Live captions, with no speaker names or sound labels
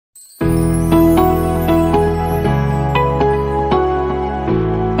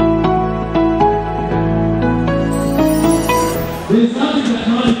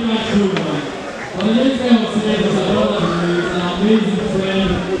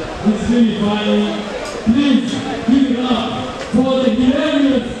really funny. Please give it up for the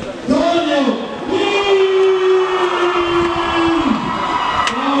hilarious TONIO.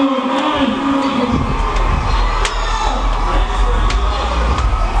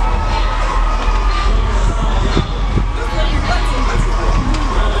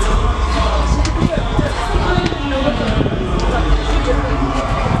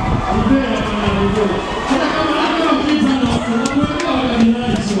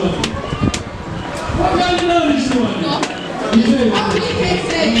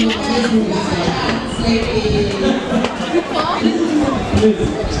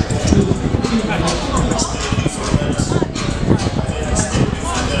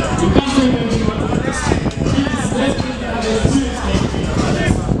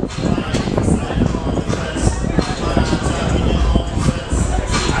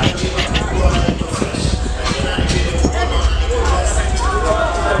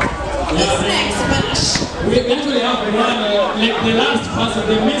 We actually have like the last puzzle,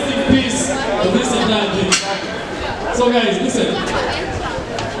 the missing piece of this entire thing. So guys, listen.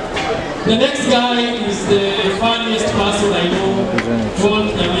 The next guy is the funniest person I know,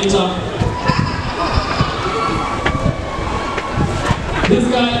 NYAMITA. This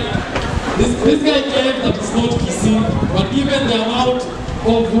guy claims that it's not kissing, but given the amount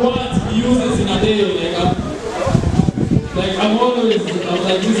of words he uses in a day, like I'm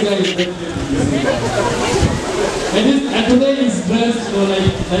like, this guy is definitely kissing. And today he's dressed,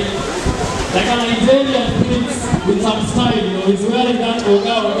 like an Nigerian prince with some style, he's wearing that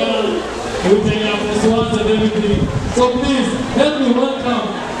oga with the swords and everything. So please, help me welcome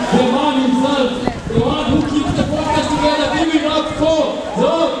the man himself, the one who keeps the podcast together. Give it up for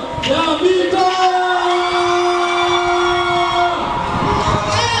NYAMITA!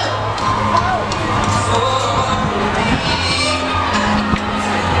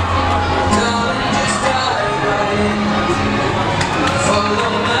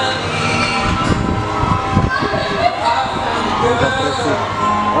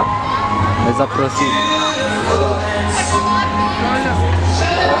 Запросить.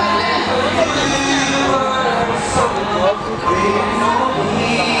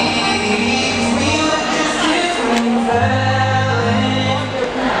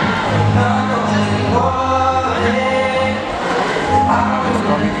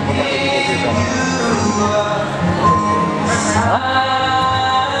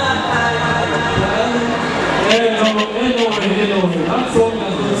 That song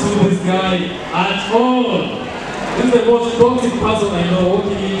has not suit this guy at all. This is the most toxic person I know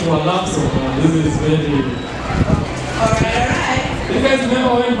walking into a lap song. This is very... Alright. You guys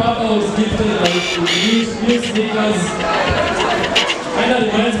remember when Papa was gifted new sneakers? Kinda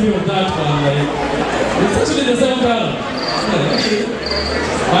reminds me of that one. It's actually the same color.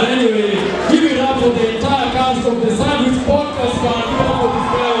 But anyway, give it up for the entire cast of the Sandwich Podcast. Give it up for this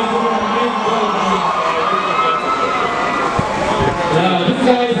guy. Yeah, these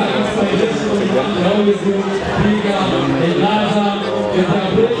guys are inspirational. They always do bigger, they larger, they are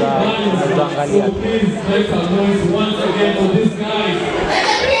breaking values. So please make some noise once again for these guys.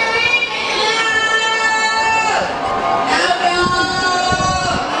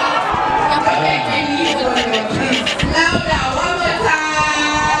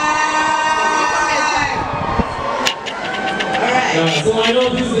 So I know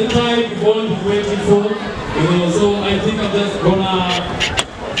this is the time you've all been waiting for, so I think I'm just gonna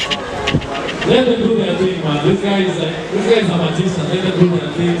let them do their thing, man. This guy is a magician, let them do their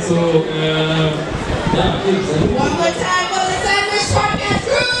thing, so yeah, please. One more time for the Sandwich Podcast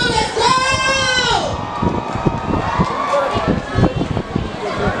crew, let's go!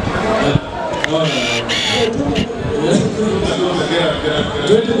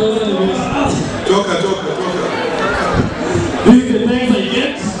 Joker. These are the things I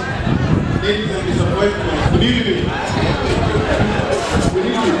get. Ladies and disappointment. Good evening.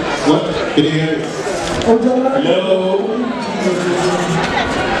 What? Can you hear me? Hello?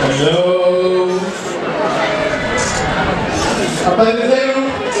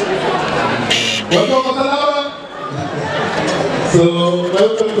 Welcome, Salama. So,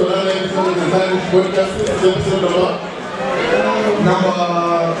 welcome to another episode of the Sandwich Podcast. This is episode number 112.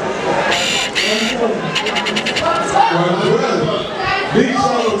 Big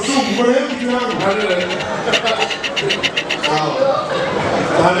shout out to Soup for everything.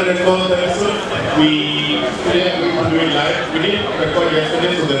 112th episode. Today we're going to do it live. We didn't record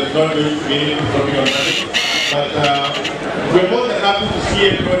yesterday, so there's not going to be anything coming on Monday. But we're more than happy to see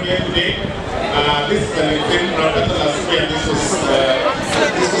everyone here today. This is an insane crowd. That's the last year this was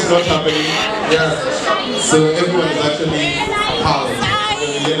not happening. Yeah. So everyone is actually powered.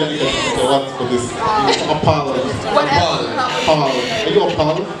 words for this. Appalled. What else? Appalled. Are you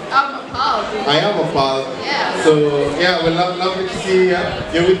appalled? I'm appalled. I am appalled. Yeah. So yeah, we're lovely to see you.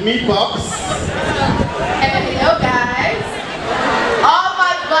 You're with me, Pops. And hello, guys. All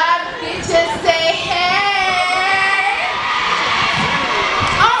my black bitches say hey.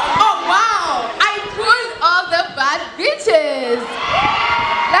 Oh wow! I pulled all the bad bitches.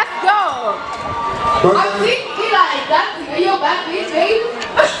 Let's go. I'm thinking like that's your bad bitch, babe.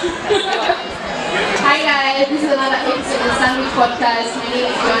 Hi guys, this is another episode of Sandwich Podcast. My name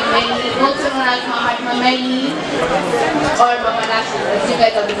is JOAN, also known as Mama MELLY or Mama National, as you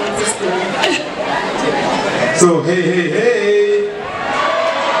guys have been insisting. So hey.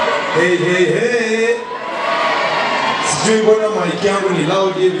 Sijui mbona mic yangu ni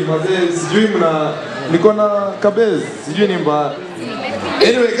loud hivi mazee, sijui niko na KIBZ, sijui ni mbaya.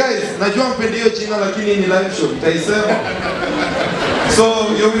 Anyway guys, najua mpende hiyo jina lakini ni live show, nitaisema. So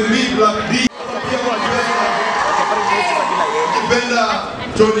you're with me Black D.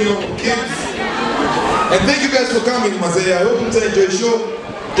 TONIO, KIBZ. And thank you guys for coming, mazee. I hope you enjoy the show.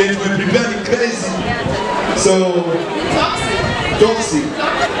 Then we're preparing crazy. So toxic.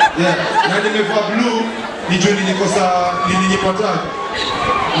 Yeah. Na nimevaa blue, nijue nilikosa nilijipata.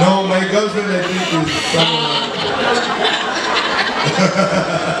 No, my girlfriend I think is someone.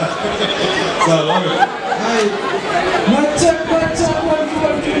 So, hi. What's up, what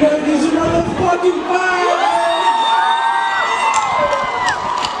you know, this is motherfucking fire.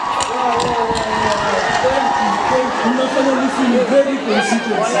 I'm very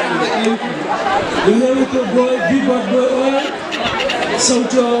considerate. Thank you. You're here with your boy, badboy, so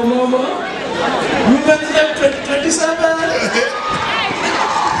to our mama. Women's Day 2027.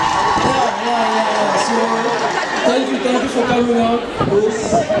 So, thank you for coming out.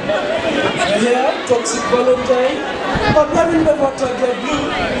 Yeah, toxic Valentine. But not in the water, they're blue.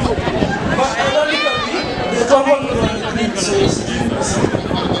 But ironically, the common one green, so it's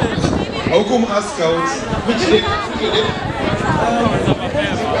how come ask out? Which date?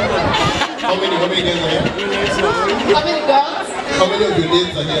 How many days are here? How many girls? How many of your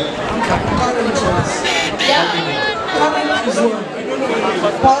dates are here? Yeah. Current is one.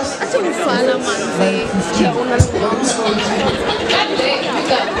 Past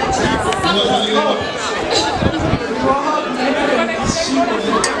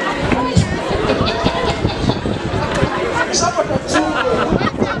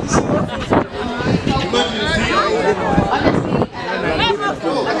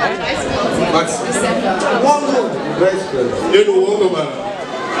You know what about?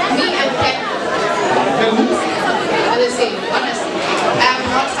 Me and Ken are the same, honestly. I have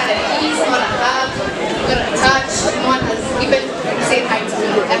not had a kiss, not a hug, not a touch. No one has even said hi to me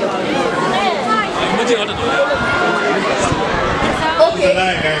ever. Okay,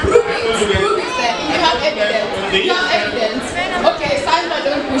 prove it then. You have evidence. Okay, Sandra,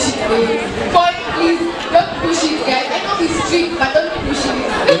 don't push it, please. Boy, please, don't push it, guys. I know he's strict, but don't push it.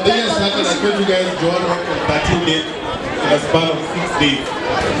 The day I started, I told you guys JOAN went for 13 days in a span of 6 days.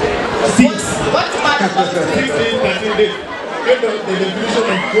 What's bad about 6 days, 13 days. You know, the definition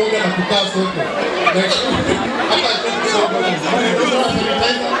of program and kukaa soko. Like, after I took soko,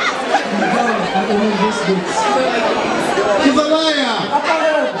 he's a liar!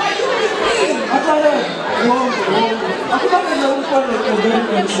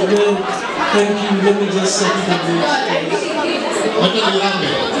 Thank you, let me just set it up. What do you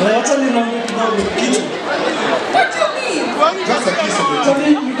mean? Just a kiss of it.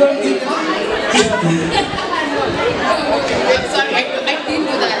 I'm sorry, I didn't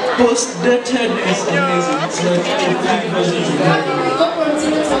do that. Post-death head is amazing. It's like complete versions of that.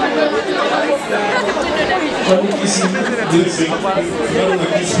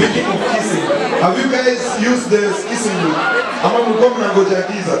 Speaking of kissing, have you guys used this kissing loop? Ama mko mnangoja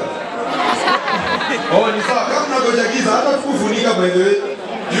giza? Oh, ni sawa. Kama mnangoja giza, hata kufunika by the way,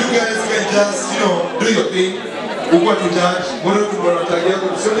 you guys can just, do your thing. Uko to judge, mbona kuna tag yako,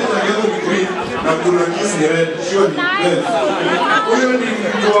 sio ni tag yako ni green na kuna kiss ni red, sure ni red. Huyo ni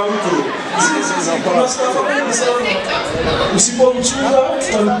mtu wa mtu. Usipomchunga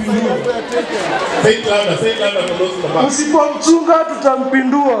tutampindua. Say it louder for those in the back. Usipomchunga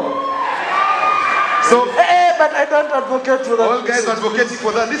tutampindua. So, but I don't advocate for that. All guys advocating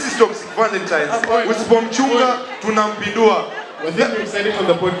for that. This is toxic Valentine's. Usipomchunga tunampindua. I think we've said it on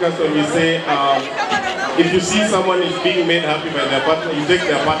the podcast when we say, if you see someone is being made happy by their partner, you take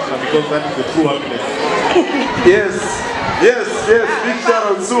their partner because that is the true happiness. Yes. Big shout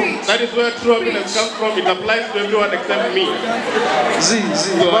out soon. That is where true happiness comes from. It applies to everyone except me. Z.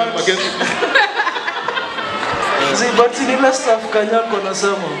 So I'm against it. See, but in the last of Kanyako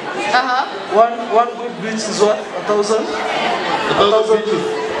nasema. One good beach is worth 1,000. 1,000 beaches.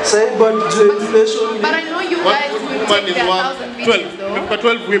 Say, but inflation. But I know you guys will take their 1,000 beaches though.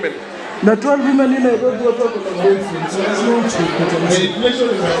 12 women. The 12 women in Nairobi are talking about boyfriend, so there's no truth. The inflation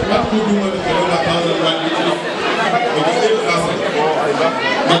is like 1 good woman is around 1,000 1 beaches. But the same thousand.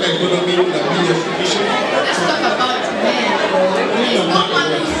 Maka economy, the media tradition. Let's talk about men. It's not one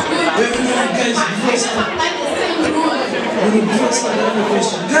who's good. Guys, It's not like the same rule. before I start the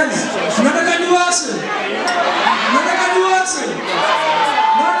question, guys, nataka niwase. Nataka niwase.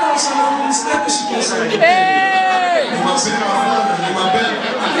 Nani usema kunistaki shikesa? Ni mapema.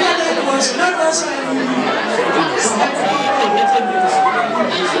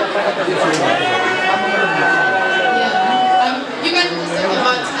 You guys just talk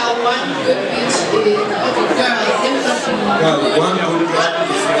about how one good beach is One good girl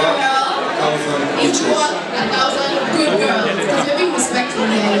is each one 1,000 good girls. Because we're being respectful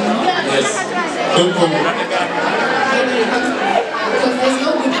here, you know? Yes. Don't come. Because there's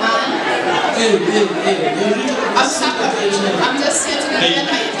no good man. I'm just here to defend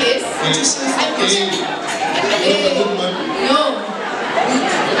my case. No.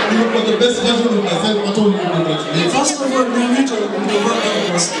 You are the best version of myself. What all you do? First of all, we need to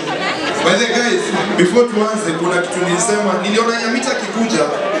By the guys, before tuanze kuna kitu nilisema, niliona NYAMITA kikuja.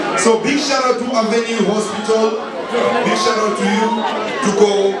 So big shout out to Avenue Hospital. Big shout out to you. Tuko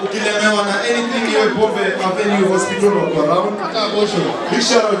ukilemewa na anything iwe pove Avenue Hospital or around. Big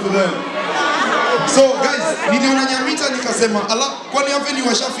shout out to them. So guys, niliona NYAMITA nikasema, ala, kwani Avenue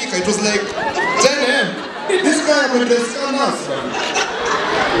washafika? It was like 10 AM. This guy amedressed us.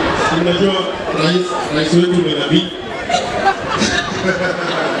 Unajua rais wetu ni nabii.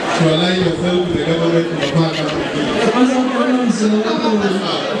 To align yourself with the government unafaa kama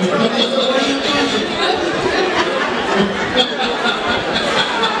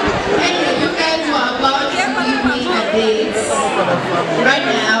You guys were about to give me a date right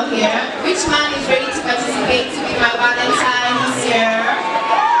now here. Which man is ready to participate to be my Valentine this year?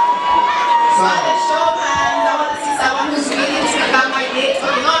 So the show hands, I want to see someone who's willing to become my date.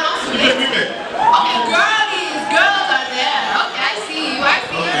 Okay, no, not today. Okay, girls are there. Okay, I see you.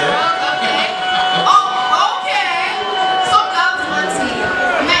 Girls, okay. Oh, okay. So girls want me.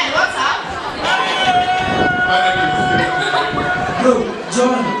 Man, what's up? Bro,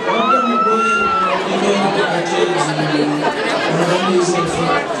 John, what are you going to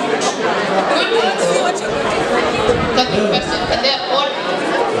Good question. Can they afford me?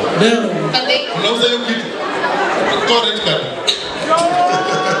 Can they? unauza hiyo kitu. Toa red card.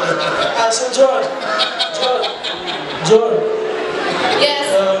 So John. Yes.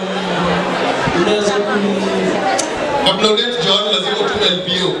 Unaweza Kabla ulet John lazima utume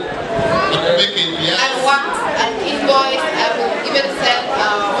LPO. Akumeke NPS. I want an invoice. I will even send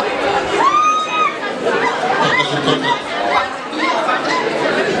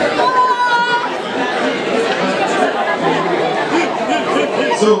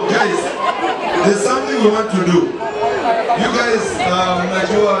So guys, there's something we want to do. You guys,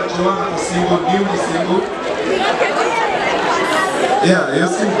 najua JOAN is single, you is single. Yeah, you're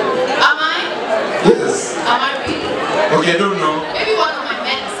single. Am I? Yes. Am I really? Okay, I don't know. Maybe one of my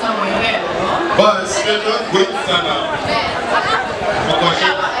men is somewhere here. But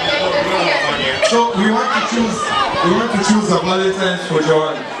so we want to choose a Valentine for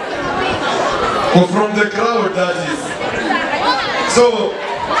JOAN. Or from the crowd, that is. So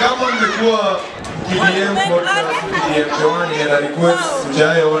come on, the KIBM podcast, KIBM JOAN, and a request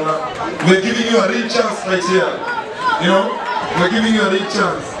Jaiona. We're giving you a real chance right here. You know, we're giving you a real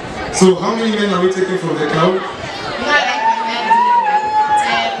chance. So how many men are we taking from the crowd? You know, like my men being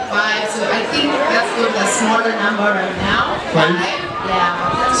 10, 5, so I think that's good, a smaller number right now. 5?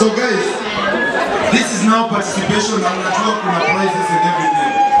 Yeah. So guys, this is now participation. I'm not sure kuna prizes and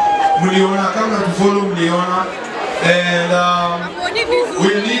everything. Muliona, kama to follow Muliona. And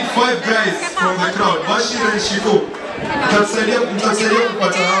we need 5 guys from the crowd. Bashir and Shiko. Mtasaidia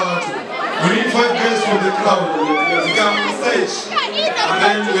kupata hawa watu. We need 5 guys from the crowd to come on stage. And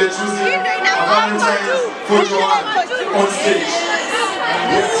then we are choosing a Valentine for JOAN on stage.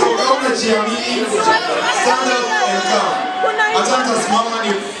 So kama unajiamini, stand up and come. Atanta simama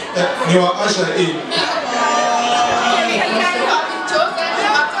ni wa usher in.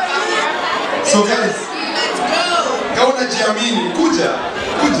 So guys, kama unajiamini, kuja.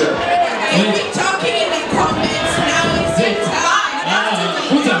 You'll be talking in the comments now. It's your time.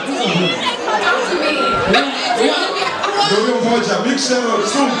 Come to me. Ndio mmoja, big shout out, big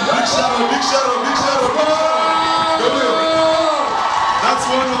shout out. That's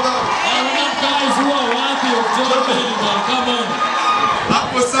one of them. Guys who are worthy of Come on.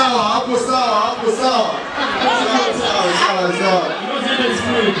 Hapo sawa, hapo sawa, hapo sawa. Sawa.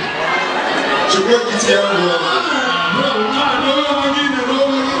 Chukua kiti yangu hapo. Ndio mwingine.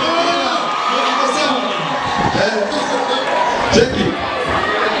 Hapo sawa. Jackie.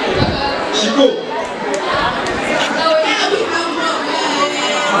 Shiko.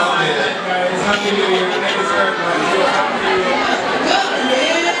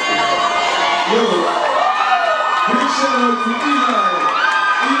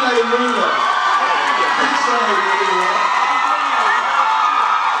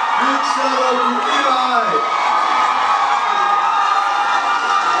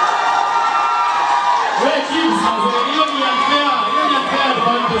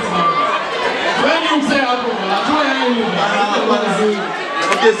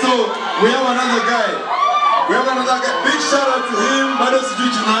 Okay, so we have another guy. Big shout out to him. Bado sijui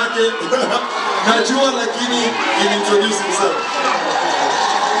jina yake. Najua lakini can introduce himself.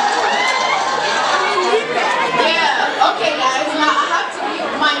 Yeah, okay guys, now I have to meet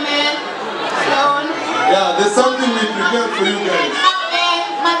my man, JOAN. Yeah, there's something we prepared for you guys.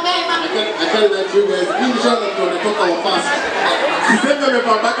 My man. I tell you that you guys, big shout out to the TOKEA fans. Siseme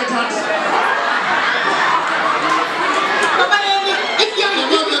amevaa bucket hat. If you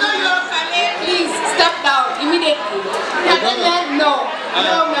know your family, please step down immediately. No.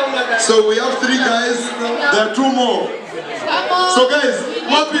 So we have 3 guys. There are 2 more. Come on. So guys,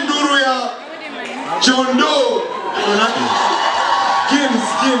 wapi nduru ya Chondo? Kims.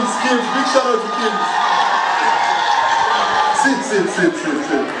 Big shout out to Kims. Sit.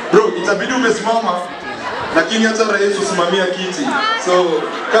 Bro, itabidi umesimama. Lakini hata rais usimamia kiti. So,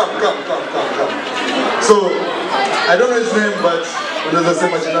 come. So, I don't know his name, but unaweza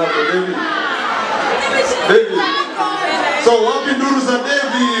sema jina lako, David. So, wapi nduru za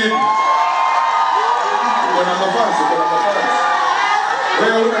David? Kuna mafans.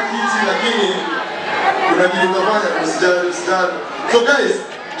 Wewe una kiti lakini unajitafanya usijali. So guys,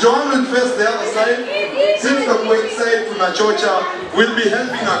 JOAN will face the other side. Since the white side tunachocha, we'll be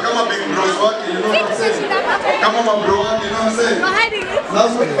helping her kama big bros wake, you know what I'm saying? Kama mabro wake, you know what I'm saying?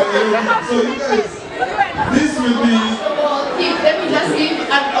 That's what so you guys, this will be... Let me just give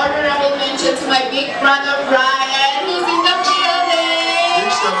an honorable mention to my big brother Brian, who's in the building. Big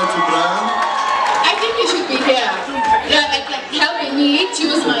shout out to Brian. I think you should be here. Yeah, like helping me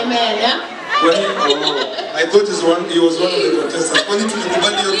choose my man, yeah? I thought he was one of the contestants.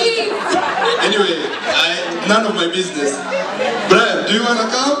 Anyway, none of my business. Brian, do you want to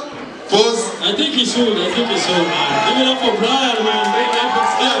come? Pause. I think he should. Give it up for Brian, man.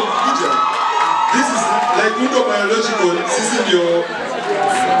 This is like biological,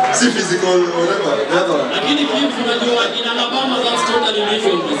 see physical, whatever. The other one. Lakini in Alabama, that's totally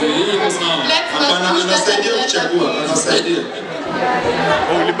different. Anasaidia.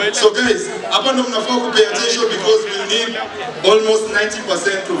 So guys, hapa ndo mnafaa pay attention because we need almost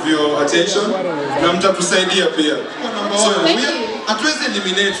 90% of your attention. Na mtatusaidia pia. So we hatuwezi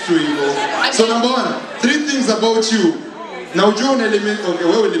eliminate tu hivyo. So number 1, 3 things about you. Na ujue una eliminate, okay,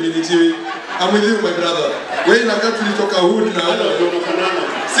 wewe eliminate. I'm with you, my brother. Wewe na kati tulitoka hood na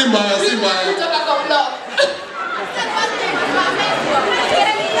Simba.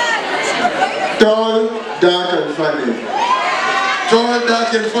 Tall, dark and funny.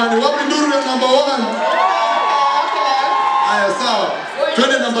 Wapi nduru ya number 1? Aya, sawa.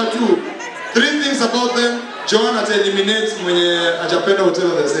 Twende number 2. 3 things about them. JOAN ata eliminate mwenye ajapenda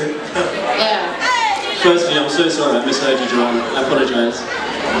hotel the same. Yeah. Firstly, I'm so sorry I misheard you, JOAN. I apologize.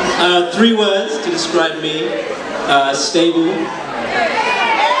 3 words to describe me. Stable.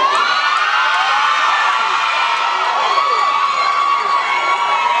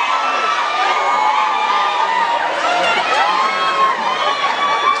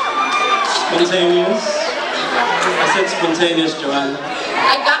 Spontaneous. I said spontaneous, JOAN.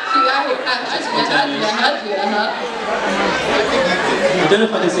 I got you. I heard you. I don't know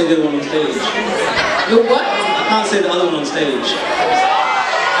if I can say the other one on stage. You what? I can't say the other one on stage.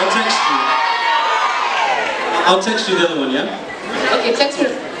 I'll text you the other one, yeah? Okay, text me.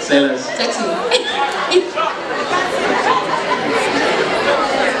 Say less. Text me.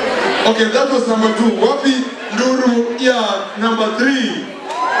 Okay, that was number 2. Wapi nduru ya number 3?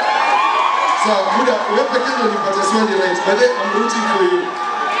 So, muda, wewe pekee ndio nipate swali right, but I'm rooting for you.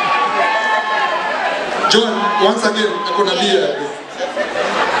 JOAN, once again, akona beer.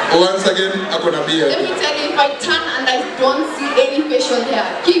 Let me tell you, if I turn and I don't see any facial hair,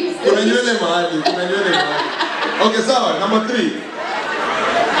 keep. Kuna nywele mahali. Okay, sawa, number 3.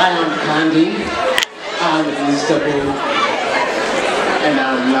 I am Candy, I'm irresistible, and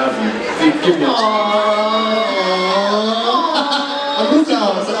I'm loving. Give me a chance.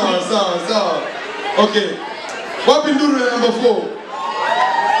 sawa. Okay. Wapi nduru ya number 4?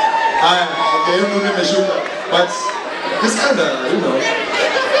 Haya, okay, hiyo nduru imeshuka. But this kinda, you know.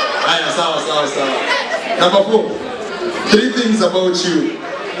 Haya, sawa. Number 4. 3 things about you.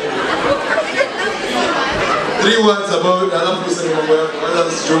 3 words about, alafu kusema mambo yako.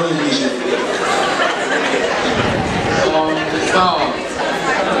 Kwanza strong English. Sawa.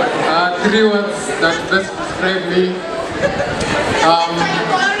 3 words that best describe me.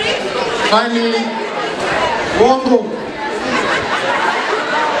 Funny. Wongo.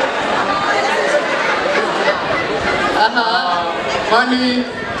 Funny.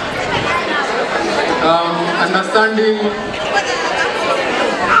 Understanding.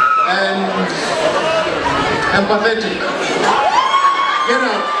 And empathetic. Get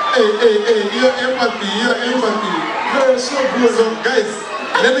out. Hey, your empathy. You're so good. So guys,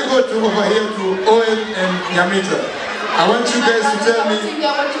 let me go over here to Owen and NYAMITA. I want you guys to tell me,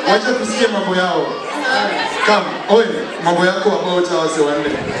 wacha tusikie mambo yao. Come, Owen, mambo yako about wase wanne.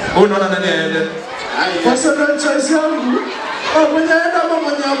 Wewe unaona nani aende? Personal choice yangu. Mwenye aenda ama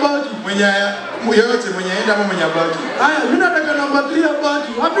mwenye abaki? Mwenye aenda ama mwenye abaki? Haya, mimi nataka number 3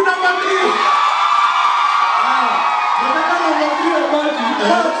 abaki. Wapi number 3? Nataka number 3 abaki.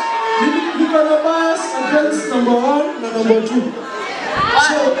 Niko na bias against number 1 na number 2.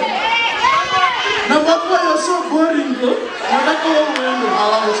 So, number 4 you're so boring though. Nataka wewe uende.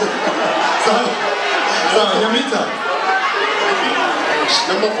 So, NYAMITA.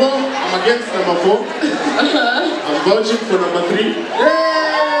 Number 4, I'm against number 4. I'm vouching for number 3.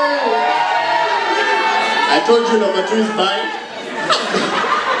 I told you number 2 is mine.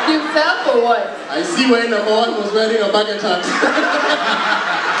 Himself or what? I see why number 1 was wearing a bucket hat.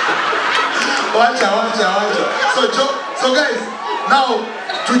 Watcha. So guys, now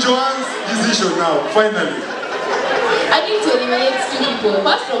to JOAN's decision now, finally. I need to eliminate 2 people.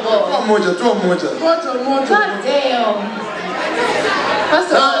 First of all. Two moja. God damn.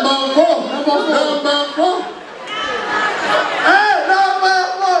 First of all. Number 4. Hey, number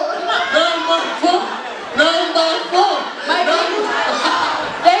 4.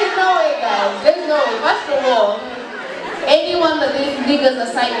 There's no way, guys. There's no way. First of all, anyone that these niggas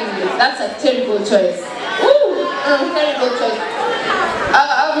are signing with, that's a terrible choice. Terrible choice.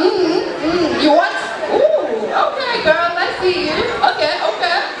 You what? Okay, girl, I see you. Okay.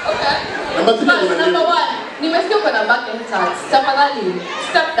 Number 3. But number 1, nimesikia uko na back and touch. Tafadhali,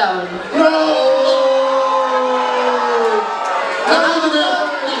 step down.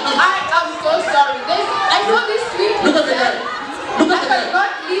 I am so sorry. I saw this tweet. Look at the guy. I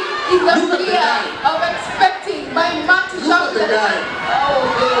cannot live in the fear of expecting my mom to shout the guy. Oh,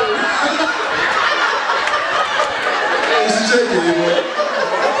 babe.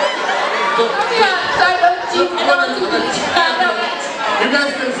 You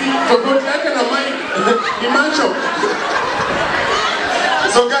guys can see, for good luck and a mic, the macho.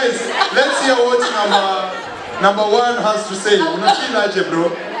 So guys, let's hear what number 1 has to say. Unafeel bro?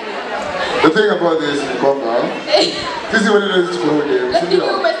 The thing about this is Komba. This is what it is to go again. Lakini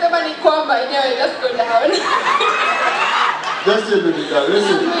umesema ni kwamba yenyewe, just go down. Just say baby girl,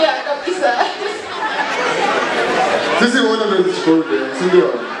 listen. Yeah, kabisa. This is what it is to go again.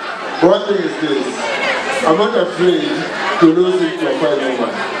 One thing is this. I'm not afraid to lose it to a fine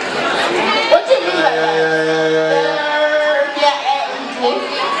woman. What do you mean by that?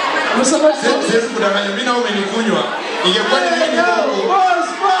 Siwezi kudanganya, mimi na umenikunywa. Ingekuwa ni mimi hapo.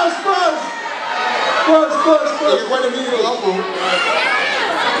 Ingekuwa ni mimi hapo.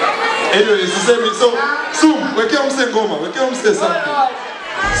 Anyway, sisemi so. Sum, wekea mse ngoma, wekea mse something.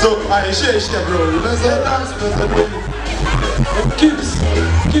 So, ishia bro. Unaweza dance, unaweza do it. Kids.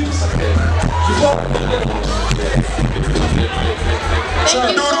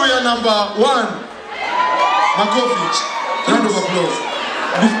 Nduru ya number 1. Makofi. Round of applause.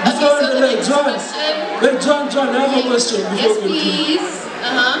 Before John, I have a question before we continue.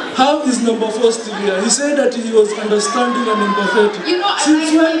 How is number 4 still here? He said that he was understanding and empathetic. You know,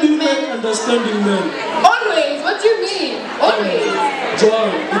 since when do you make understanding men? Always. What do you mean? Always. John,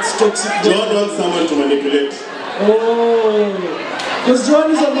 it's toxic. John wants someone to manipulate. Because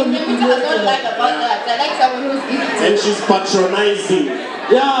John is a manipulator. I don't like about that. I like someone who's easy. And she's patronizing.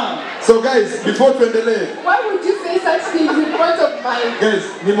 Yeah. So guys, before tuendelee. Why would you say such things in front of my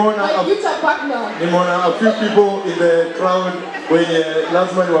future partner? Nimeona a few people in the crowd wenye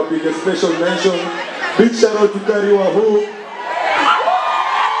lazima niwapige special mention. Big shout out to Kariwa who.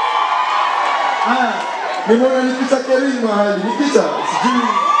 Nimeona nikita Keri mahali. Nikita. Sijui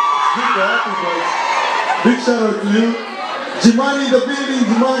kwa wapi but big shout out to you. Jimani in the building.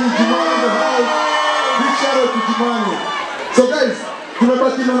 Jimani in the house. Big shout out to Jimani. So guys,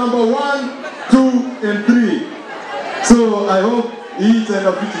 tumebaki na number 1, 2 and 3. So I hope he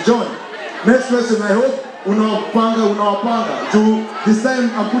itaenda pretty John. Next question, I hope unawapanga. This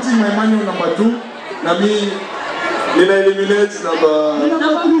time I'm putting my money on number 2. Na mi nina eliminate number 3.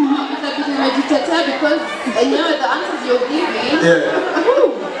 Because you know the answers you're giving. Yeah.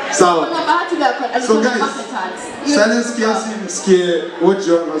 So guys, silence kiasi what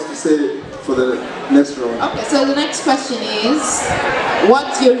John has to say for the next round. Okay, so the next question is,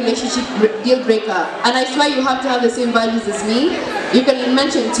 what's your relationship deal breaker? And I swear you have to have the same values as me. You can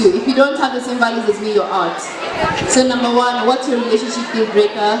mention 2. If you don't have the same values as me, you're out. So number 1, what's your relationship deal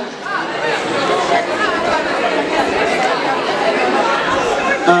breaker?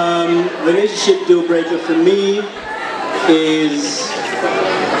 Relationship deal breaker for me is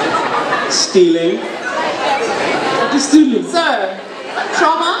stealing. Stealing? Sir,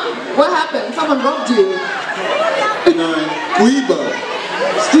 trauma? What happened? Someone robbed you? No. Uiba.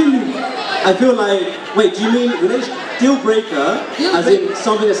 Stealing. I feel like, wait, do you mean deal breaker as in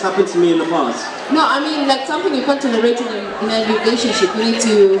something that's happened to me in the past? No, I mean like something you can't tolerate in a relationship. You need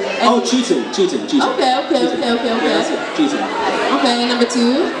to... Oh, cheating. Okay. Yeah, that's it, cheating. Okay, number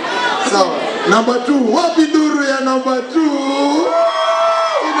 2. So, number 2. Wapi duru ya number 2? You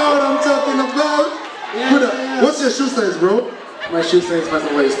know what I'm talking about? Yeah. What's your shoe size, bro? My shoe size, by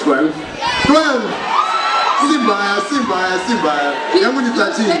the way, is 12. 12? Simbaya. Yangu ni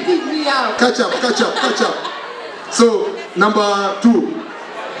 13. Catch up. So, number 2.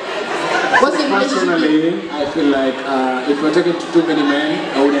 What's the Personally, I feel like if you're talking to too many men,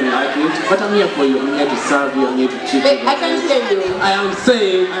 I wouldn't like it. But I'm here for you. I'm here to serve you. I'm here to treat you. I can't hear you. I am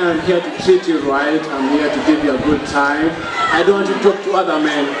saying I am here to treat you right. I'm here to give you a good time. I don't want you to talk to other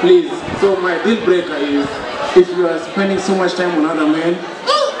men, please. So my deal breaker is if you are spending so much time on other men,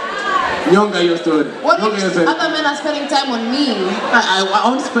 Nyonga your story. What if other men are spending time on me? I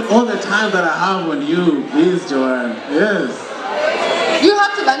want to spend all the time that I have on you, please, Joanne. Yes. You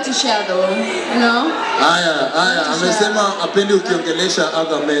have to learn to share though, you know? Aya, amesema apendi ukiongelesha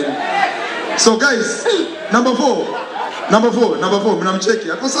other men. So guys, number 4,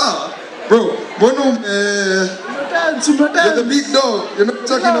 mnamcheki, ako sawa? Bro, mbona you're the big dog, you're not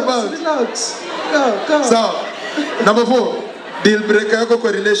talking about. Relax. Go. Sawa, number 4, deal breaker yako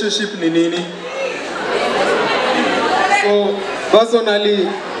kwa relationship ni nini? So, personally,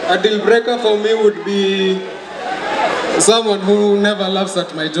 a deal breaker for me would be someone who never laughs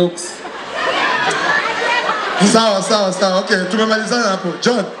at my jokes. Sawa. Okay, tumemalizana hapo.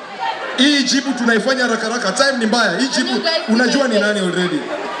 John, hii jibu tunaifanya haraka. Time ni mbaya. Hii jibu unajua ni nani already.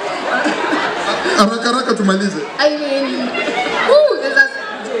 Haraka tumalize. I mean,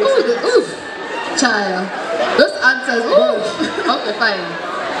 child. Those answers, Okay, fine.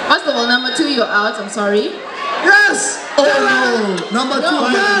 First of all, number 2, you're out. I'm sorry. Yes! Oh no! Number 2,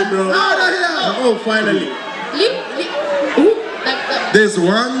 finally, bro. Oh, finally. There's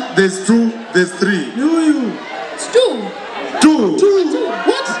 1, there's 2, there's 3. You. It's 2. 2.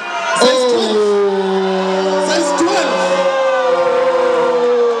 What? Says 12.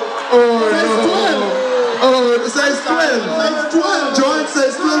 Says 12. John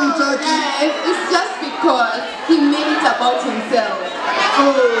says 12. It's just because he made it about himself.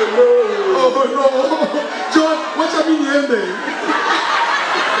 Oh no. John, what you mean you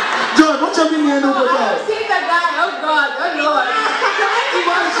John, what you mean you I've seen the guy. Oh God. Oh Lord.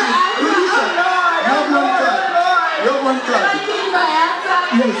 You have one card.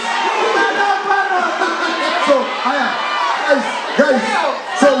 Yes. So, guys,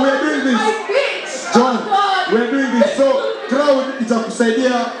 so we're doing this. John, we're doing this. So, crowd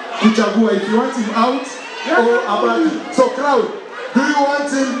itakusaidia kuchagua if you want him out or abaki. So, crowd, do you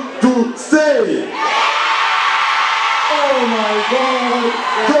want him to stay? Oh my God.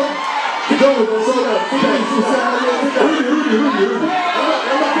 Don't.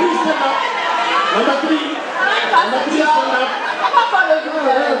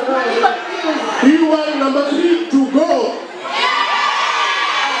 You want number 3 to go.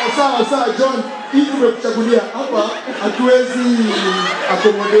 Sawa, John, hii tumekuchagulia hapa hatuwezi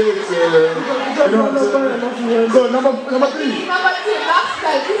accommodate. So number 3. Number 2, last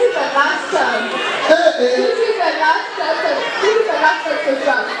time. This is the last time. This is the last time to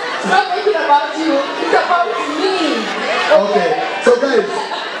jump. It's not making about you. It's about me. Okay. So guys,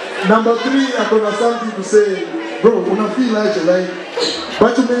 number 3, I got something to say. Bro, una feel like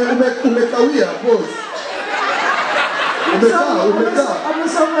but umekawia, boss. Umekaa. I'm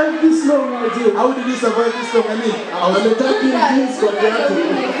survived this long, my dear. How did you survive this long? I mean, I was attacking things for the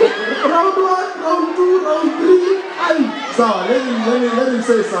Round 1, round 2, round 3, So, let him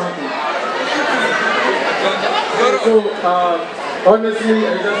say something. So, Honestly, I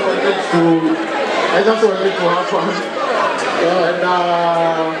just wanted to have fun. And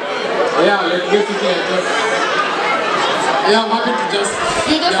yeah, like basically I'm happy to just.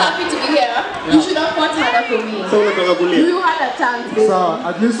 You're just happy to be here. Yeah. You should have fought harder for me. You had a chance, baby. So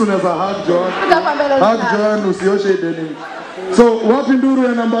at least unaweza hug Joan. Hug Joan, usioshe denim. So wapi nduru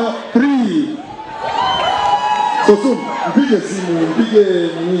ya number 3? So soon, mpige simu, mpige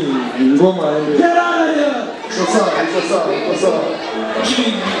nini, ngoma aende. Get out of here! Sasa.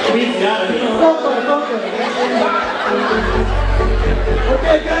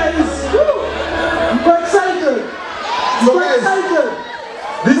 Okay guys, I'm quite excited. So guys,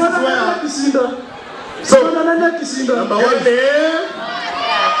 this is where so number 1 here,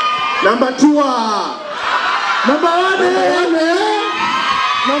 number 2 number 1 here,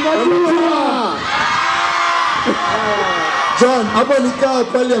 number 2 John, hapa ni kaa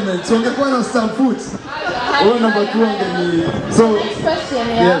parliament, so ungekuwa na stamp foot. Number 2 angeni. So next question,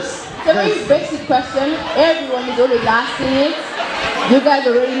 yeah. Yes. It's a very basic question. Everyone is always asking it. You guys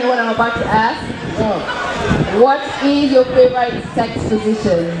already know what I'm about to ask. What is your favorite sex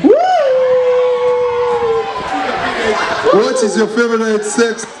position? what is your favorite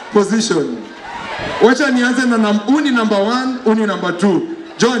sex position? Wacha nianze na uni number 1, uni number 2.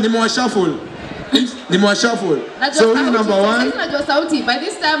 John, nimewashuffle. So uni number 1. By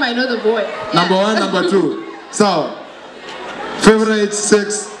this time I know the boy. Number 1, number 2. So, favorite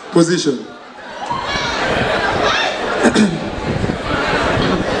sex position.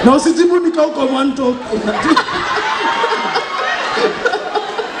 Na usijibu nikauko one talk.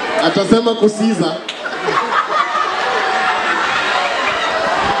 Atasema kusiza.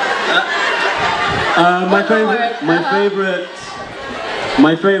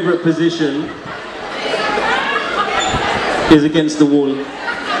 My favorite position is against the wall.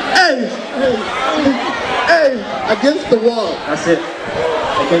 Hey, against the wall. That's it.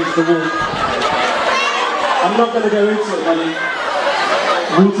 Against the wall. I'm not gonna go into it, buddy.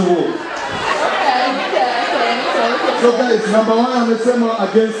 Wall to wall. So guys, number 1 amesema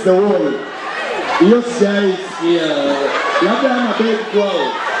against the wall. Yes guys, yeah. Labda ana bed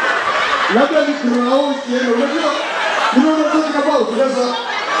kwao. Labda ni ground yenu. Unajua, you know what I'm talking about? Sasa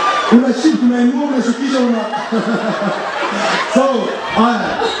unashika unainua unashukisha una. So,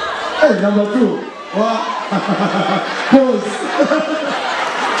 hey, number 2. Pause.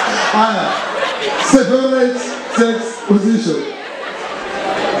 Favorite sex position.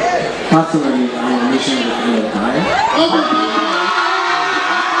 Personally, I'm a mission with a guy.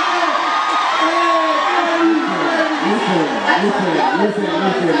 Listen.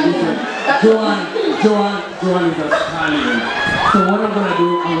 Joan is a stallion. So what I'm gonna do,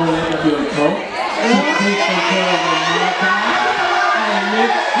 I'm gonna let her be on top. She takes control of the matter and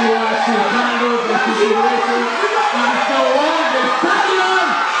make sure she handles the situation. And so on the stallion,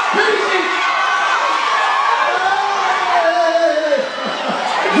 finish it!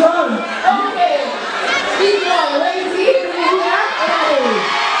 John! Okay. He's going lazy.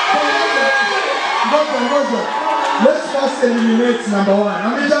 Let's first eliminate number 1.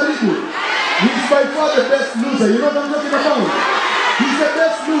 Amejaribu. He's by far the best loser. You know what I'm talking about? He's the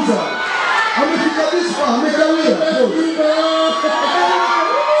best loser. Amefika this far. Amekawia.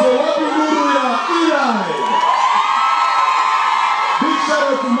 So wapi nduru ya Eli? Big shout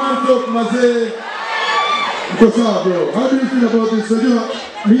out to Mantok mazee. Uko sawa bro. How do you feel about this? Unajua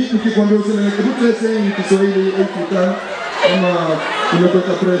mimi nikikwambia useme hebu tueleze ni Kiswahili Afrika ama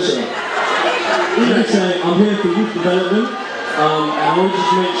imepata pressure. I'm here for youth development, and I want to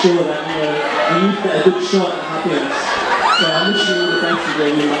just make sure that the youth get a good shot at happiness. So I'm wishing you all the best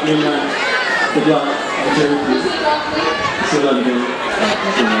today, new man. Good luck. I'm cheering for you. See you later, baby.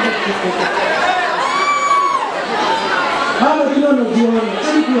 How do you know Joan?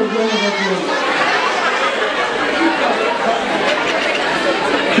 Thank you, Joan.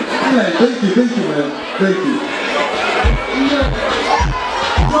 Thank you, man. Thank you.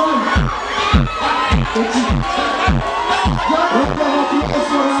 John!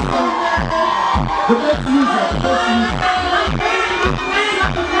 The best loser.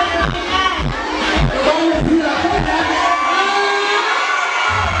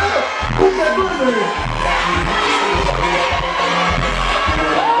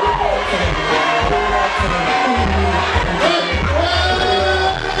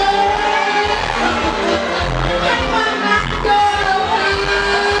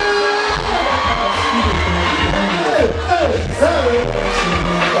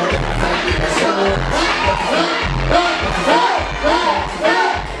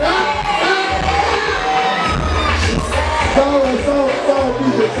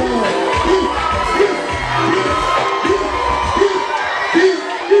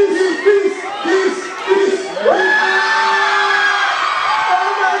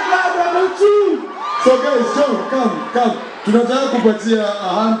 come. Tunataka kupatia a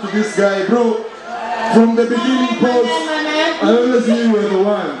hand to this guy, bro. From the beginning, pause. I always knew you were the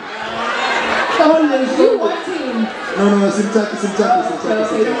one. You want him? No, simtaki.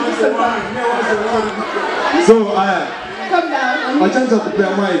 So, Come down. Achanta kupea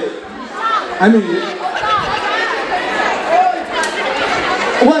mic. I mean,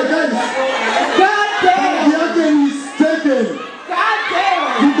 why guys? God damn. The item is taken. God damn.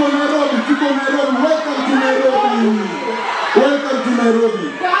 Tuko Nairobi. Welcome to Nairobi.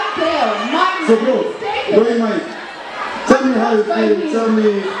 God damn. So bro, Mike, tell me how you feel.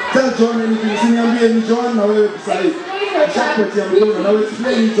 Tell John anything. Siniambie ni John na wewe beside. Shakupatia mkono na wewe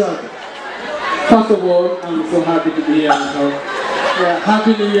explain it up. First of all, I'm so happy to be here. Yeah,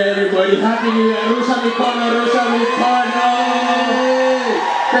 Happy New Year, everybody. Happy New Year. Rusha mikono.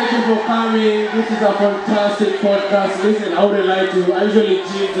 Thank you for coming. This is a fantastic podcast. Listen, I would like to. I usually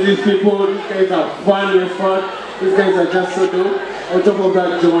cheat to these people. These guys are fun and fun. These guys are just so dope. On top of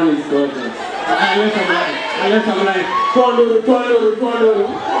that, Joan is gorgeous. Unless I'm like, Twalo.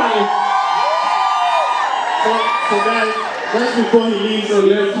 So guys, just before he leaves, so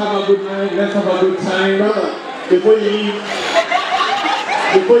let's have a good night. Let's have a good time. Brother, before you leave,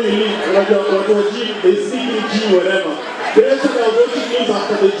 when you're going to gym, they see in gym, whatever. The rest of our working means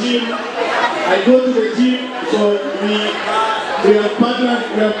after the gym, I go to the gym, so we are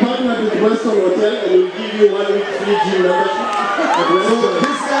partnered with Western Hotel and we'll give you 1 week free gym membership. So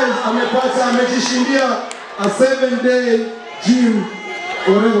this guy amejishindia a 7-day gym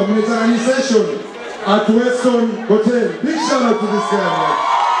whatever mezani session at Western Hotel. Big shout out to this guy, man.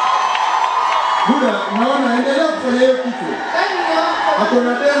 Buda, naona endelea kufanya hiyo kitu.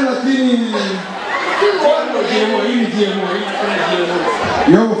 Akona dem lakini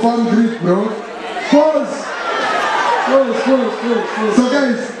you have a fun grip, bro. Pause. So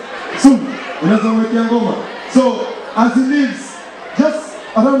guys, soon, unaweza mwekea ngoma. So, as he leaves, just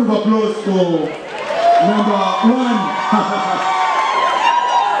a round of applause for number 1.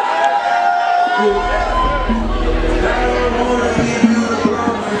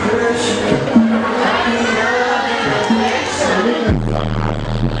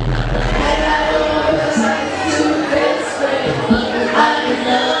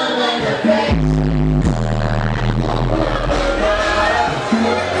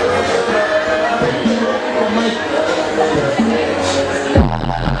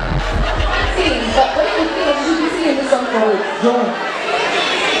 John.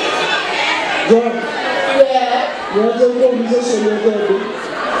 Yeah. When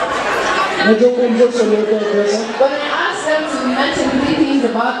I asked them to mention 3 things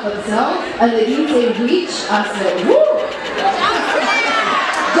about themselves and they didn't say which, I said, woo!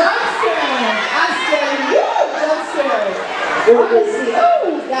 Honestly, oh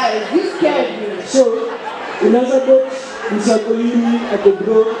guys, you scared me. So, in other words, Msakolini, ako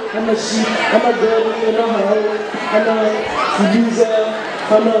bro, hana shit, hana gari, hana hao, hana fuliza,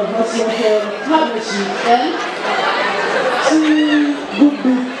 hana hustler, hana shit. Then? See, good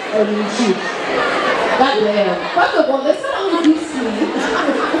big and shit. That way. First of all, there's someone who gives me.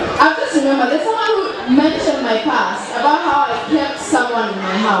 I just remember, there's someone who mentioned my past about how I kept someone in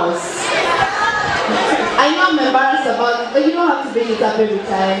my house. I know I'm embarrassed about it, but you don't have to bring it up every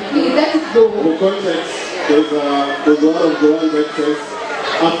time. Please let it go. For context, there's one of JOAN's exes.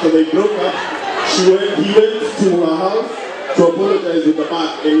 After they broke up, he went to her house to apologize with the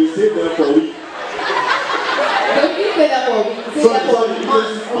back, and he stayed there for a week. Don't you say that for a week? Say that for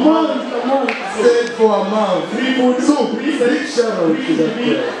a month. Stayed for a month. Free food, so free shower,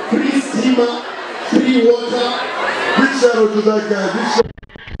 free steamer, free water. Big shout out to that guy. Big shout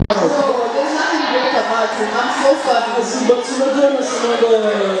So, there's nothing great about him. I'm so sorry. But tunajua some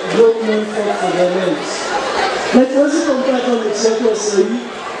other broke men fall for their names. Like, what's the compare on the circle say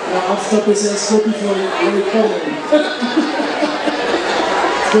after person Spotify when it comes?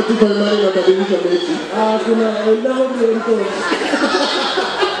 Spotify money na kabisa mechi. Kuna never be encouraged.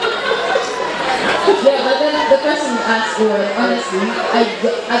 Yeah, but then the person asked for it, honestly,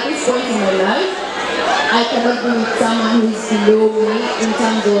 at this point in my life, I cannot be with someone who's below me in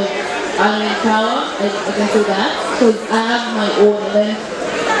terms of earning power, I can say that, because I have my own, and then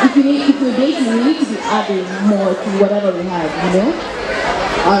if you're dating, you need to be adding more to whatever we have, you know?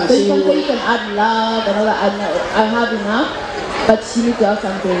 So you can say you can add love and all that, I have enough, but you need to have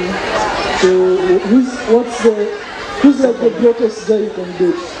something. So who's like the greatest guy you can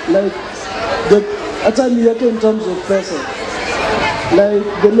date? Like in terms of person. Like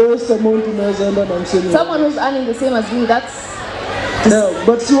the lowest amount unaweza enda na msemi. Someone who's earning the same as me, that's... Yeah,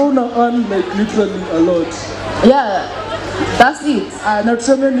 but you wanna earn like literally a lot. Yeah. That's it. Na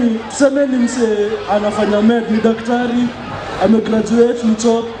tuseme ni mse anafanya med, ni daktari, amegraduate, ni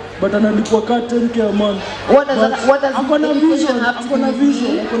top, but analipwa ka 10k a month. What does Akona vision, akona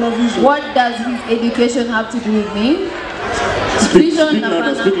vision. What does his education have to do with me? Speak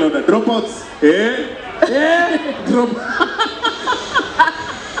louder. Dropouts. Drop.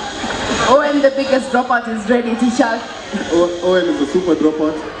 Owen, the biggest dropout, is ready to shout. Owen is a super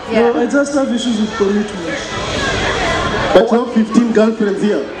dropout. Yeah. No, I just have issues with commitment. But you have 15 girlfriends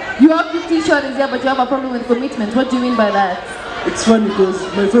here. You have 15 shorties here, but you have a problem with commitment. What do you mean by that? It's funny because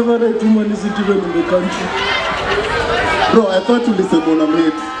my favorite woman isn't even in the country. Bro, I thought you listened on a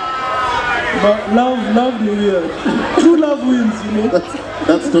mate. But love me weird. True love wins, you know.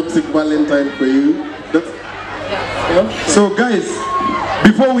 That's toxic Valentine for you. So guys,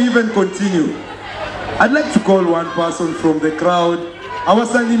 before we even continue, I'd like to call one person from the crowd.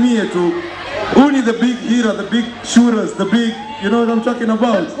 Awasalimie tu. Uni the big hero, the big shooters, the big, you know what I'm talking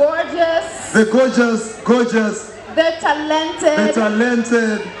about? The gorgeous. The gorgeous. The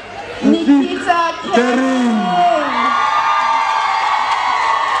talented. Nikita Kering.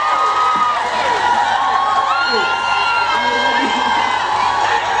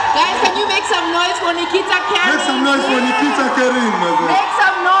 Guys, can you make some noise for Nikita Kering? Make some noise for Nikita Kering, my friend. Make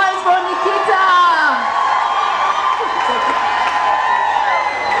some noise for Nikita.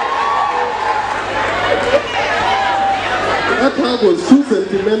 That hug was too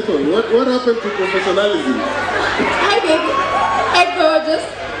sentimental. What happened to professionalism? Hi, baby. Hi, gorgeous.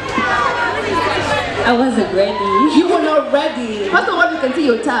 I wasn't ready. You were not ready. First of all, you can see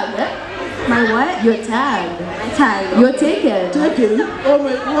your tag, eh? My what? Your tag. My tag. You're taken. Taken? Oh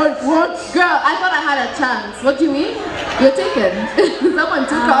my God, what? Girl, I thought I had a chance. What do you mean? You're taken. Someone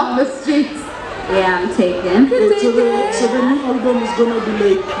took her off the streets. Yeah, I'm taken. Wait, so the new album is gonna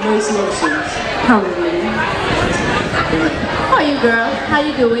be like nice love songs? Probably. How are you, girl? How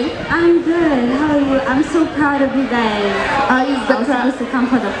you doing? I'm good. How are you? I'm so proud of you guys. I was supposed to come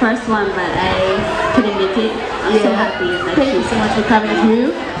for the first one, but I couldn't make it. I'm so happy. Thank you so much for coming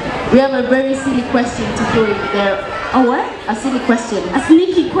through. We have a very silly question to throw in there. A what? A silly question. A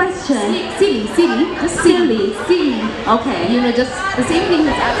sneaky question? Silly. Just silly. Okay. You know, just the same thing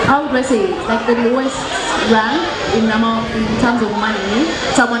as, how would I say it? Like the lowest rank in amount, in terms of money,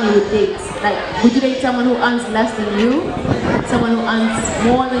 someone you would date. Like, would you date someone who earns less than you? Someone who earns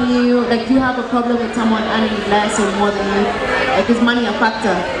more than you? Like, do you have a problem with someone earning less or more than you? Like, is money a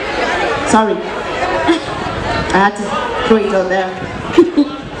factor? Sorry. I had to throw it out there.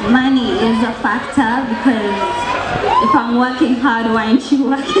 Money is a factor because if I'm working hard, why aren't you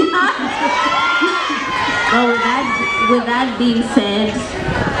working hard? But with that being said,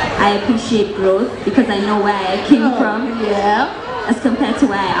 I appreciate growth because I know where I came from. Yeah. As compared to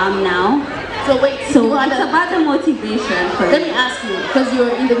where I am now. So wait, so it's about the motivation for Let me ask you, because you're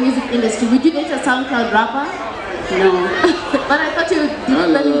in the music industry, would you date a SoundCloud rapper? No. But I thought you did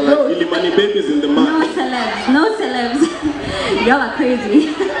very good. Money babies in the mouth. No celebs. Y'all are crazy.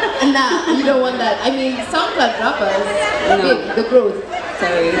 Nah, you don't want that. I mean, SoundCloud rappers, No. the growth.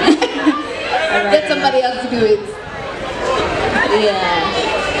 Sorry. Get somebody else to do it. Yeah.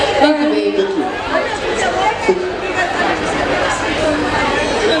 Thank you, baby.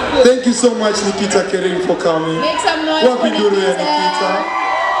 Thank you so much, Nikita Kering, for coming. Make some noise for Nikita.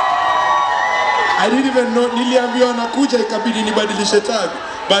 I didn't even know, niliambiwa anakuja ikabidi nibadilishe tag,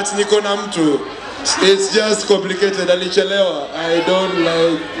 but niko na mtu. It's just complicated, alichelewa. I don't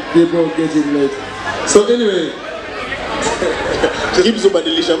like people getting late. So anyway, KIBZ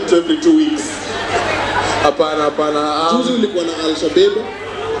badilisha mtu every 2 weeks. Hapana. Juzi ulikuwa na Al-Shabaab.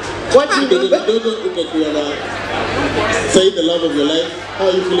 What do you mean? Dogo ukakuwa na Say the love of your life. How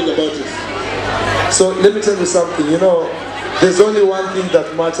are you feeling about it? So let me tell you something, you know, there's only one thing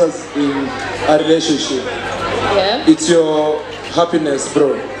that matters in a relationship. Yeah. It's your happiness,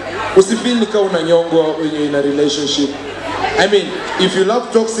 bro. Usifeel nika unanyongwa when you're in a relationship. I mean, if you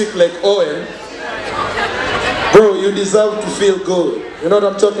love toxic like Owen, bro, you deserve to feel good. You know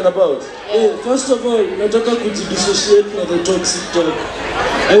what I'm talking about? Hey, first of all, nataka kujidissociate na the toxic talk.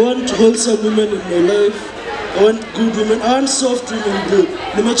 I want wholesome women in my life. I want good women. I want soft women, bro.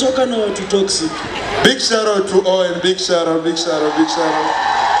 Nimechoka na watu toxic. Big shout out to Owen. Big shout out to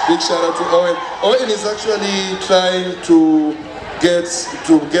Owen. Owen is actually trying to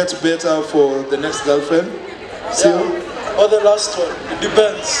get better for the next girlfriend. Yeah. Or the last one. It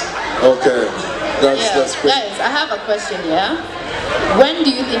depends. Okay. That's great. Guys, I have a question, yeah? When do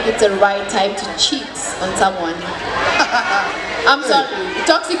you think it's the right time to cheat on someone? I'm sorry,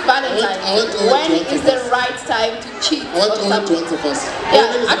 toxic Valentine. When is the right time to cheat on someone? To answer first.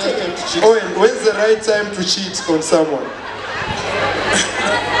 Yeah, actually. Owen, when's the right time to cheat on someone?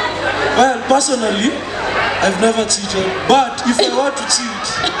 Well, personally, I've never cheated. But if I were to cheat,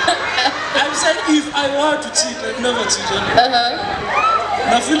 I'm saying if I were to cheat, I've never cheated.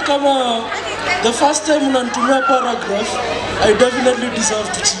 I feel kama the first time unanitumia paragraph, I definitely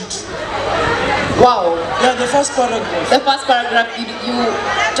deserve to cheat. Wow. Yeah, the first paragraph. The first paragraph you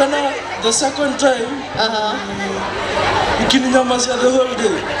Tana, the second time, ukininyamazia the whole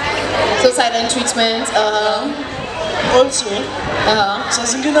day. So silent treatment. Also, saa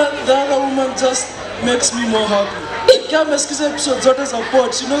zingine the other woman just makes me more happy. Kama mesikiza episode zote za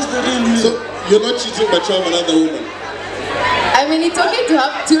pod, she knows the real me. So you're not cheating but you have another woman? I mean, it's okay to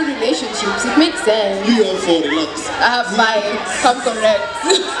have 2 relationships. It makes sense. You have 4, relax. I have 5. Come correct.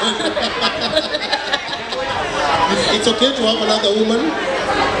 It's okay to have another woman,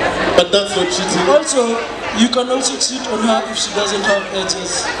 but that's not cheating. Also, you can also cheat on her if she doesn't have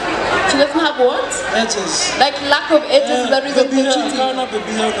edges. She doesn't have what? Edges. Like lack of edges is the reason for cheating.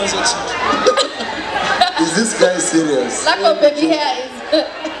 Baby hair doesn't cheat. Is this guy serious? Lack of baby hair is...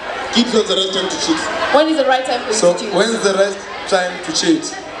 Kids, when's the right time to cheat? When is the right time for you to cheat? So, when's the right time to cheat?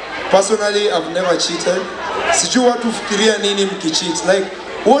 Personally, I've never cheated. Sijui watu fikiria nini mkicheat. Like,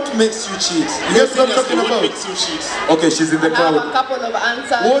 what makes you cheat? You guys know what I'm talking about? What makes you cheat? Okay, she's in the I have crowd. a couple of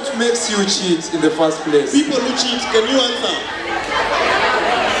answers. What makes you cheat in the first place? People who cheat, can you answer?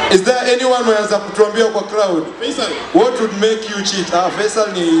 Is there anyone who has a kutuambia kwa crowd? Faisal. What would make you cheat?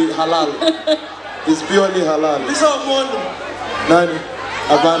 Faisal ni halal. It's purely halal. This is Omolo. Nani?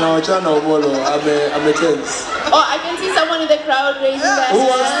 Abana wachana Omolo. I'm tense. Oh, I can see someone in the crowd raising their hand. Who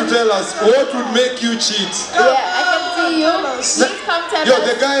wants to tell us what would make you cheat? Yeah, I can see you. Please come tell Yo, us.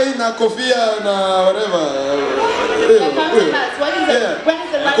 the guy na kofia na whatever. Yeah, come tell us. When is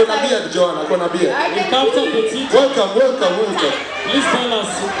the right Akona time? beard, Joan. Akona beard. I can see. Welcome. Please tell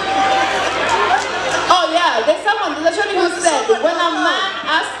us. Oh yeah, there's actually who said when a man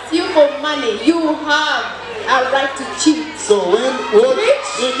asks you for money, you have a right to cheat. So when what?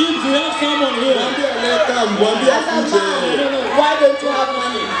 They need to have someone here. As a man, why don't you have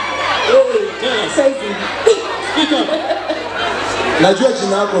money? Crazy. Speak up. Najua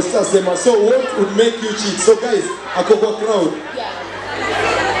jina yako sitasema. So what would make you cheat? So guys, ako kwa crowd.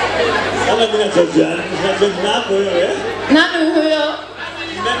 Wala mimi najua. Nani huyo?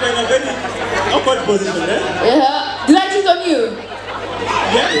 Awkward position, eh? Yeah. Did I cheat on you?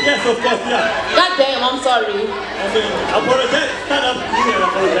 Yes, of course, yeah. God damn, I'm sorry. Apologize. Stand up.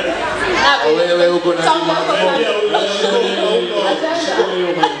 Apologize. Wewe uko na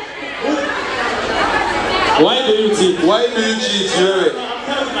Why do you cheat? Why do you cheat, wewe?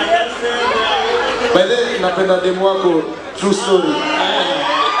 By the way, napenda demu wako. True story.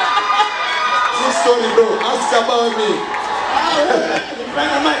 True story, bro. Ask about me.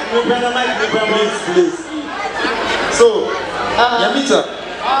 Please. So, Yamita.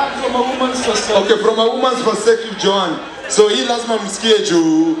 From a woman's perspective. Okay, from a woman's perspective, Joan. So hii lazima msikie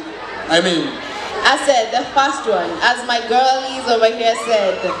juu. I mean. I said the first one, as my girlies over here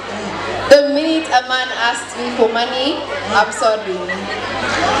said, the minute a man asks me for money, I'm sorry.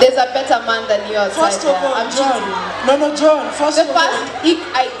 There's a better man than you outside First of all, I'm John. cheating. No, John. The first ick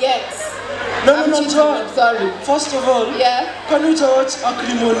I get. No, cheating, John. I'm sorry. First of all, yeah. Can you watch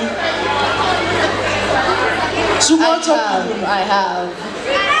Acrimony? I have.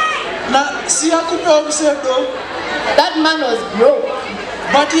 Now, see, that man was broke.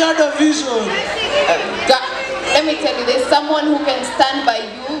 But he had a vision. Let me tell you, there's someone who can stand by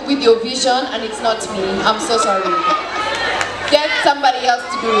you with your vision, and it's not me. I'm so sorry. Get somebody else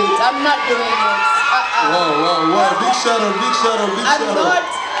to do it. I'm not doing it. Wow. Big shout out. I'm not.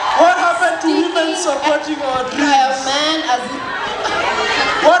 What happened to women supporting our dreams?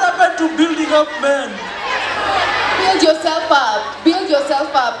 What happened to building up men? Build yourself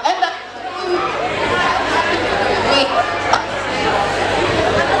up. And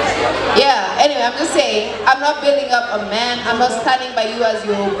yeah, anyway, I'm just saying, I'm not building up a man. I'm not standing by you as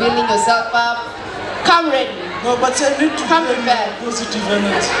you're building yourself up. Come ready. No, but I need to come prepared. Positive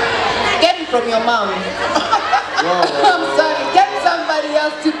energy. Get it from your mom. Wow. I'm sorry. Get somebody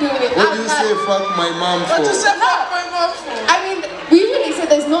else to do it. What do you say fuck my mom for? What do you say fuck my mom for? I mean, we usually say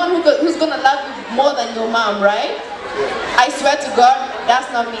there's no one who's going to love you more than your mom, right? I swear to God, that's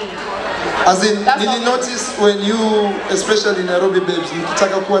not me. As in, did you notice when you, especially Nairobi babes,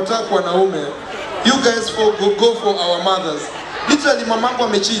 mkitaka kuattack wanaume, you guys go for our mothers. Literally mamangu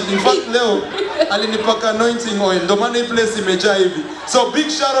amechill. In fact leo alinipaka anointing oil. Ndo maana hii place imejaa hivi. So big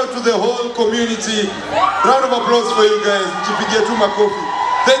shout out to the whole community. Round of applause for you guys. Mjipigie tu makofi.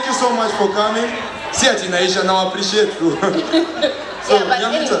 Thank you so much for coming. Si ati naisha, now appreciate you. So, yeah, but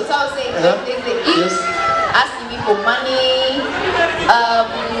anyway, so I was saying, there's the asking me for money.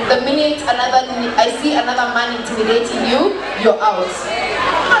 The minute see another man intimidating you, you're out.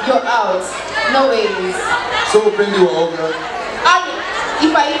 You're out. No ways. So when you are over. And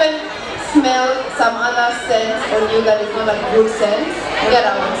if I even smell some other scent on you that is not a good scent, get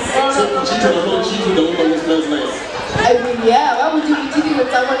out. So cheat or not cheat with the woman who smells nice? I mean, yeah, why would you be cheating with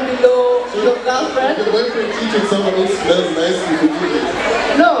someone below your girlfriend? If the boyfriend cheats with someone who smells nice, you forgive it.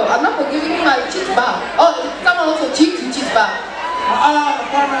 No, I'm not forgiving him, I'll cheat back. Oh, if someone also cheats, you cheat back.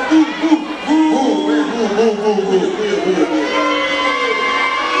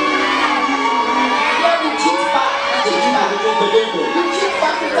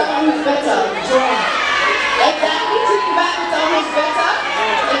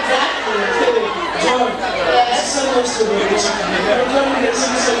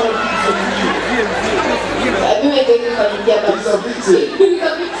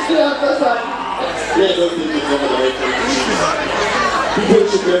 People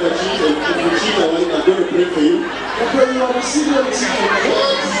should never cheat, and if you cheat, I'm going to pray for you. Okay, you are a serial cheater.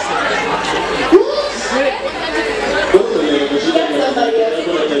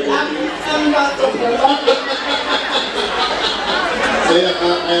 I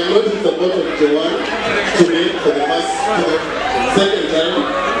am not in support of JOAN today for the second time.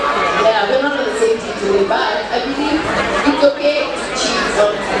 Yeah, we're not on the same team today, but I believe it's okay to cheat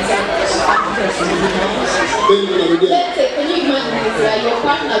on let's say, can you imagine this, right? Your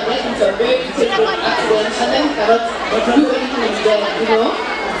partner gets into a very difficult accident and then cannot do anything instead, you know?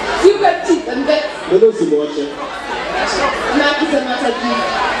 You can cheat and get...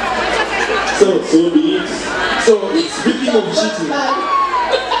 So be it. So, speaking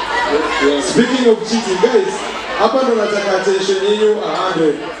of cheating, guys, hapa ndo nataka attention yenu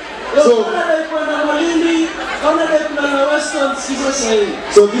 100.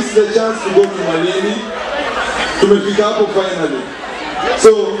 So this is the chance to go to Malindi. Tumefika hapo finally.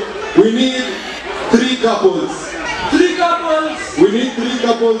 So we need 3 couples. 3 couples. We need 3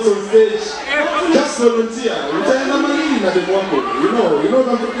 couples on stage. Just volunteer. Utaenda Malindi na demu wako. You know what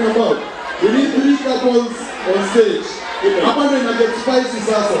I'm talking about. We need 3 couples on stage. Hapa ndo ina get spicy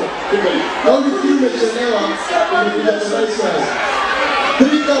sasa. Au ni kitu umechelewa, umekuja spicy.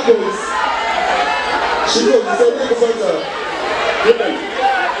 3 couples. Shindo, nisaidia kupata.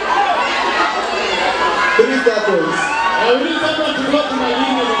 3 couples. I need someone to go to my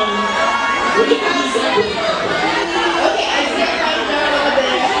email. Okay, I see a fine girl over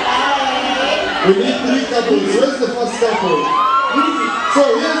there. We need 3 couples. Where's the first couple? So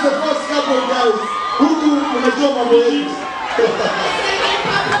here's the first couple, guys. Huku unajua mambo yetu.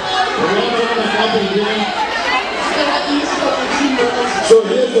 So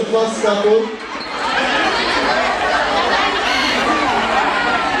here's the first couple.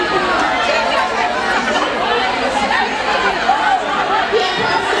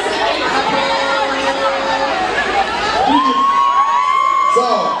 So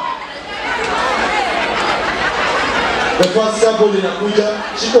the first couple inakuja.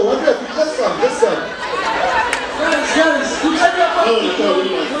 Chico, what do you just come?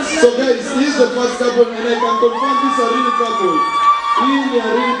 So guys, here's the first couple and I can confirm this is a real couple. This is a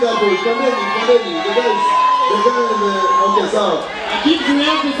real couple. Pandeni. The guy and the... Okay, so. I keep to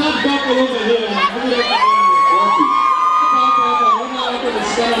have the third couple over here.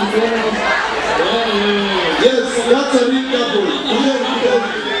 Yes, that's a real couple.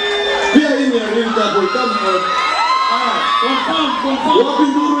 We are in a real couple. Come on. Confirm. Wapi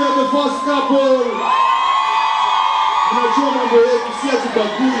nduru ya the first couple? Unajua mambo yetu si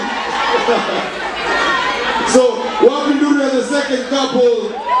atubagui. So, wapi nduru ya the second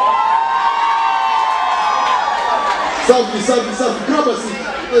couple? Safi. Grab a seat.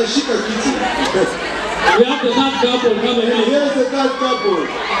 Shika kiti. We have the third couple. Come here. Here's the third couple.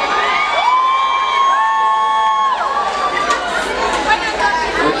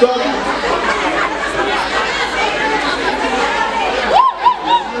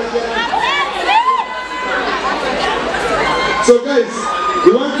 So guys,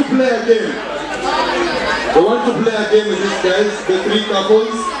 we want to play a game. With these guys, the 3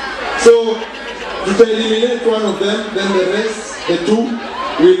 couples. So, you can eliminate one of them, then the rest, the 2,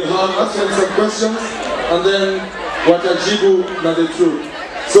 will have answered some questions, and then watajibu na the truth.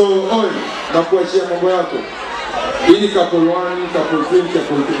 So, Owen, nakuachia mambo yako. Hii ni couple 1, couple 3,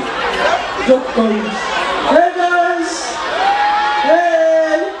 couple 3. Hey guys!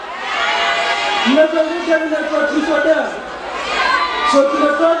 Hey! Mnakumbuka ninaitwa Trifoda. So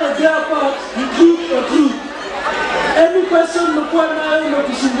tumetoa the dare part, the truth or truth. Any question mnakuwa nayo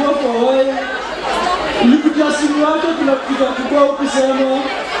mnatusumbua kwa wewe. Ulikuja simu yako tunakuja kukua ukisema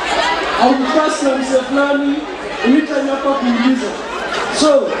au mkasi na mse fulani, unitanya hapa kuuliza. So,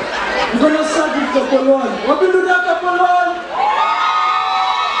 I'm gonna start with couple one. What will do that couple one?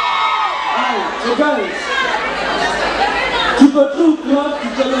 Alright, so guys, to the truth, you have to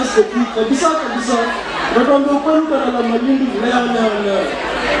tell us the truth. Kabisa. But on the open,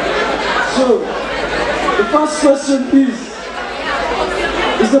 so, the first question is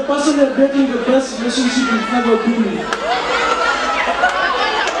the person you're dating the best relationship you've ever been in?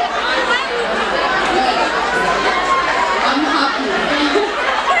 I'm happy.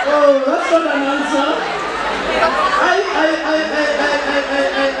 Oh, that's not an answer.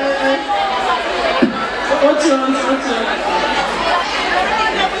 What's your answer?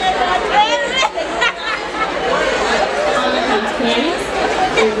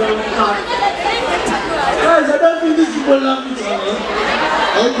 Guys, I don't think these people love each other.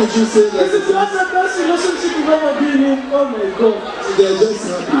 How could you say that? This is not the best relationship you've ever been in. Oh my God. So they're just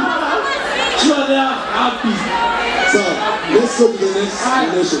happy. Sure, they are happy. So, let's go to the next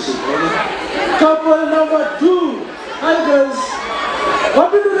relationship. Couple number 2. Hi guys. What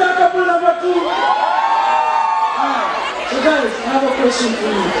we do that couple number 2? So guys, I have a question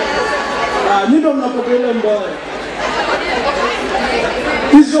for you.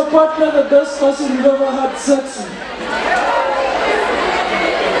 Is your partner the best person you've ever had sex with?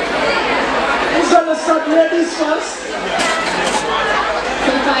 Who's gonna start? Ladies first?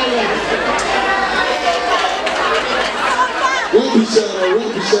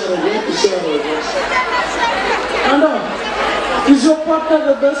 Anna, is your partner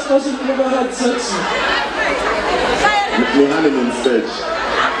the best person you've ever had sex with? Your honeymoon stage.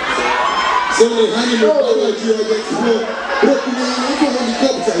 So the honeymoon, how about you have explored? Bro, you have a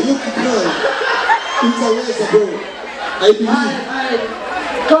helicopter, you can fly. It's a race, bro. I believe.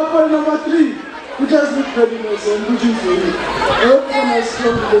 Couple number 3. You guys look very nice and looking for you. I hope you have a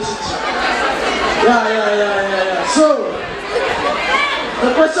strong relationship. Yeah. So, the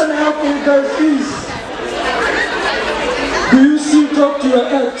question I have for you guys is, do you still talk to your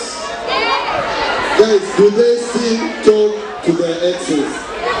ex? Guys, do they still talk to their exes?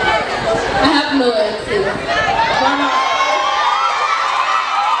 I have no exes. Come on.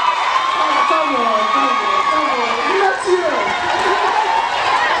 Let's hear it.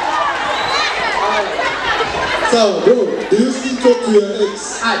 So, bro, do you still talk to your ex?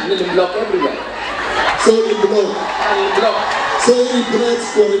 I really block everywhere. So you block? I block. So any threats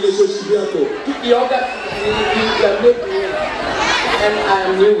for relationship yako? Yoga, and I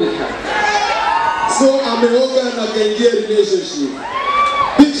am new with her. So ameoga na kaingia relationship.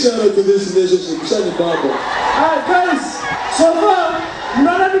 Big shout out to this relationship. Shani Baba. Alright guys, so far,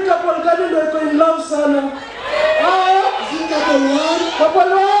 mnaona ni couple gani ndio iko in love sana? Is it couple 1? Couple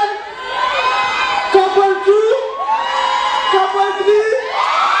 1? Couple 2? Couple 3?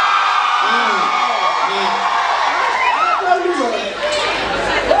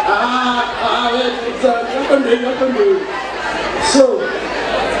 So,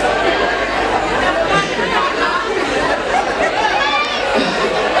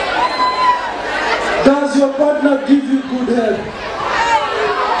 does your partner give you good head?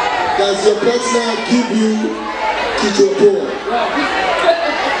 Does your partner give you kichopoa?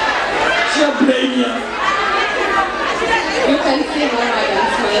 You can see when I am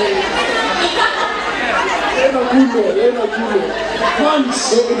smiling. Lena kulo. Once.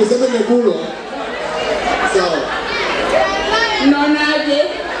 So, umesema imekulo? Sawa. Nonaje?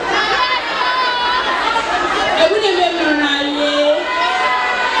 Hebu niambie mnaonaje?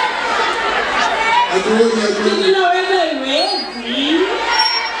 Hatuoni. Naweza iwezi.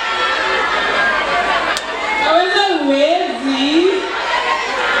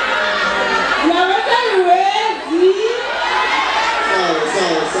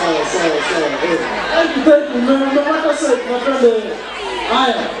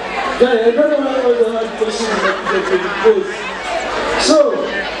 I don't know why all the hard questions that you pose. So,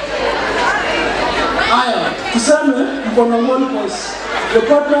 tuseme, mko na one course. Your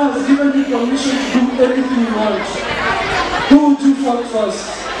partner has given you permission to do anything you want. Who would you fuck first?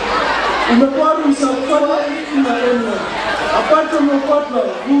 Umekuwa msafara na ena. Apart from your partner,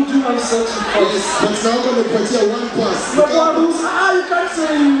 who would you have sex with first? Yes, but now I'm going to put you one pass. You can't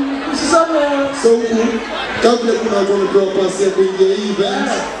say tuseme. So kabla kuna going to pass ya kuingia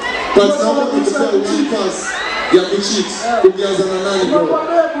event. But now I'm going to put one pass ya kucheat. Kukianza na nani bro?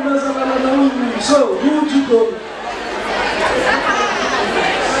 So, who would you go?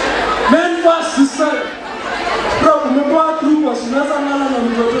 Men first this time. Bro, umekuwa through was unaweza nana na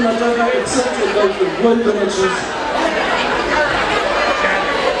mtoto unataka except your girlfriend. What are you gonna choose?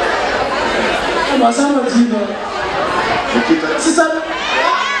 Masama jina. Sisa.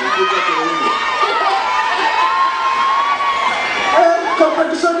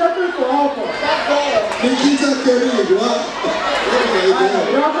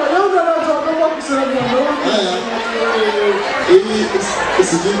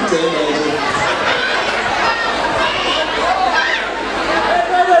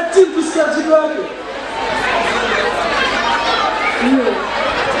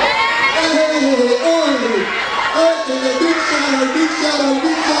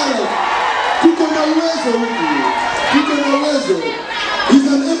 He's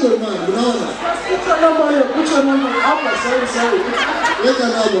an able man, unaona? Put your number hapa, sorry. Weka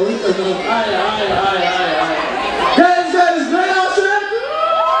number. Haya. Guys, very awesome.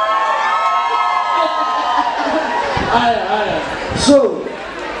 Haya. So,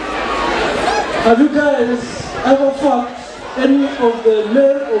 have you guys ever fucked any of the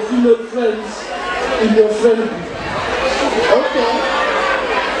male or female friends in your friend group? Okay.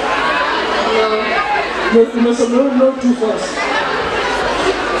 You must not too fast.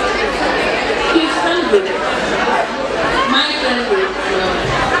 His friend group. My friend group.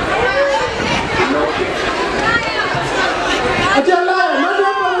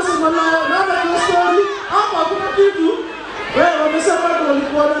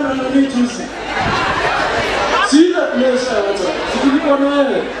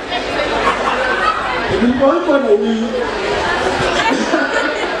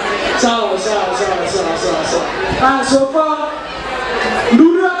 Sawa. So far,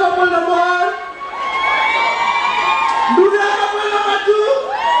 Ndura couple number 1. Ndura couple number 2.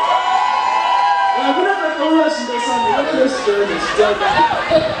 I'm gonna make a rush in the sun. Let's do this.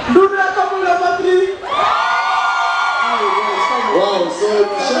 Ndura couple number 3. Wow, so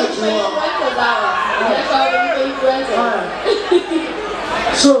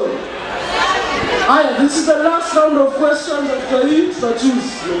So, this is the last round of questions after each, but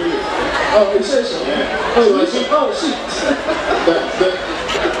choose. Oh, you say so? Oh, shit.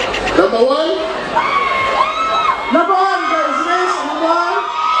 Number 1? Number 1, guys, yes, number 1.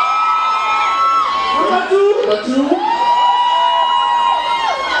 Number 2.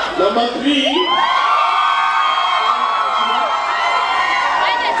 Number 3.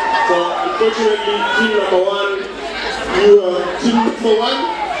 So, unfortunately, team number 1, team number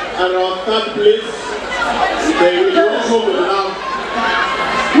 1 are our 3rd place. They will go home with love.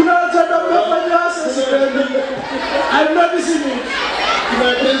 I'm not listening.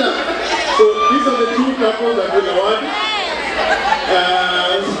 So these are the 2 couples that will award.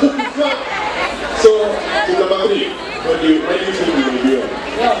 So to number 3, what do you think you will do?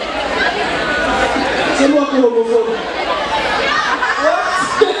 Someone go homophobe.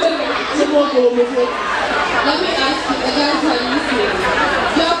 Someone go homophobe. Let me ask you, the guys who are listening,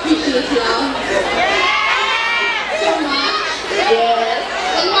 do you appreciate love? So much? Yes.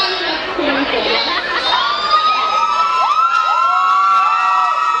 And why are you not praying for love?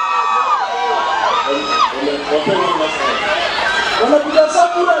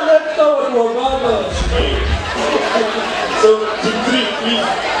 So team 3, please.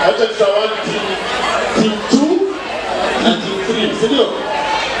 I just want team 2 and team 3. Studio.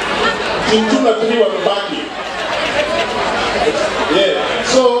 Team 2 and 3 were back. Yeah.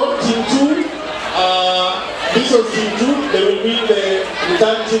 So team 2, this was team 2. They will win the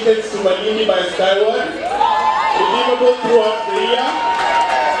return tickets to MELLY by Skyward. Redeemable throughout the year.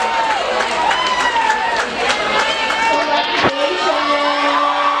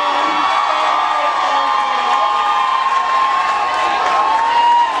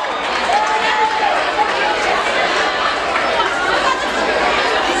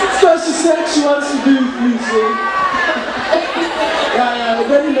 She said she wants to be with me, so. Yeah,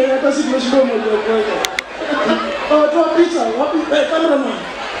 very late. I don't see much more than your brother. Oh, draw pizza. Hey, cameraman.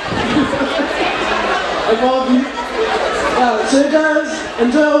 I love you. So you guys,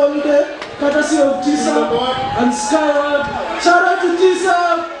 enjoy your holiday. Courtesy of TISAP and Skyward. Shout out to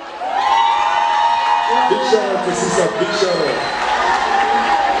TISAP. Big shout out to TISAP. Big shout out.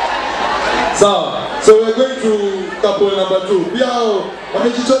 So we're going to couple number 2. But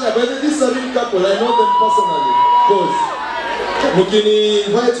this is a real couple. I know them personally. Because Mukini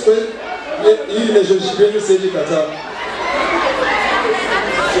invite when you relationship when you say it.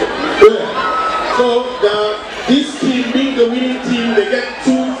 So this team, being the winning team, they get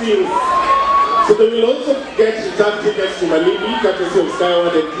 2 things. So they will also get return tickets to MELLY, courtesy of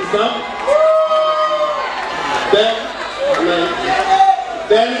Skyward and TISAP.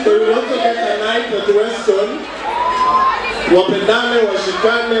 Then they will also get a night at Weston. Wapendane,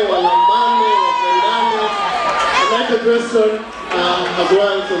 washikane, walambane, wapendane. A night at Weston as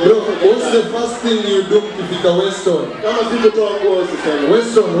well. So what's the first thing you do to Weston?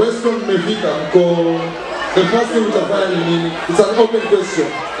 Weston mefika mko. The first thing utafanya ni nini? It's an open question.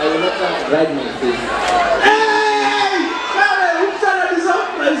 I will not ride my face.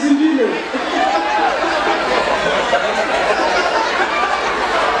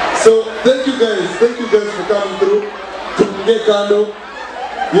 So thank you guys for coming through. To get Kando,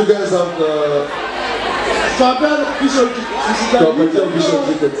 you guys have the official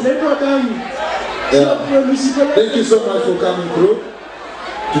tickets. Yeah. Thank you so much for coming through.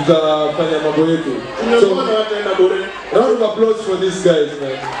 Tutafanya mambo yetu. So, round of applause for these guys,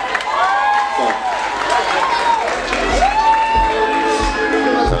 man.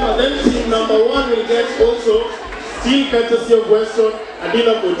 Then team number 1 will get also still courtesy of Weston and deal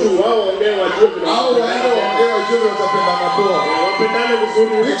number 2. Wao waongee wajue vile. Hao waongee wajue watapenda mapoa. Wapendane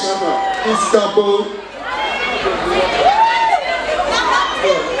vizuri kama. This couple.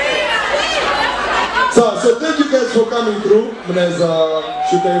 So thank you guys for coming through. Mnaweza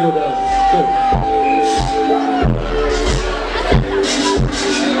shuka hivyo dance.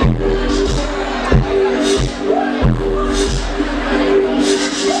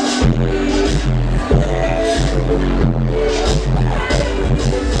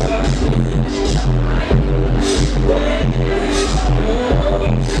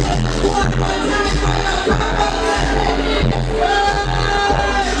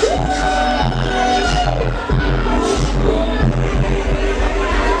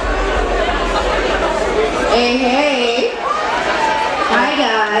 Hey, hey. Hi,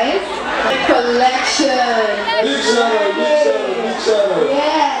 guys. Collection. Big shout out.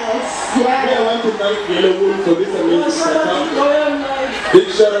 Yes, yes. I want to thank Yellow for this amazing setup. Big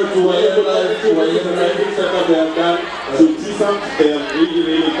shout out to Wayne Live, for the amazing setup they have done. To TISAP, they have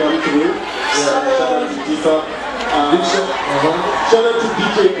really come through. Shout out to TISAP. Big shout out to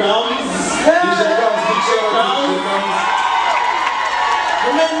DJ Kams. DJ Kams, big shout out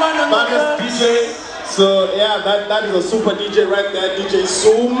to DJ. So yeah, that is a super DJ right there, DJ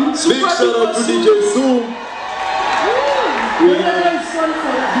Zoom. Big shout out to DJ Zoom. When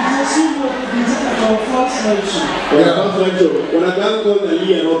I got called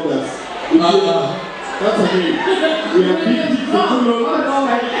Ali and Okas, that's okay. We have 50 for too long.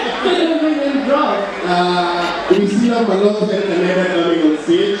 We still have a lot of them coming on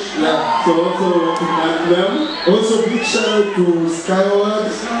stage. Yeah. So also want to thank them. Also big shout out to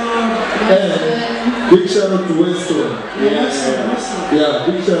Skyward and big shout out to Weston. Yeah,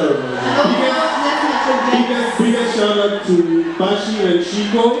 big shout out. Biggest shout out to Bashi and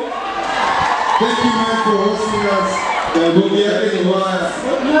Chico. Thank you, man, for hosting us. We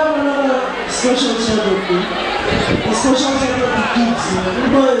have another special shout out to KIBZ.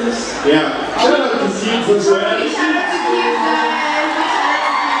 Yeah. Shout out to KIBZ as well. Shout out to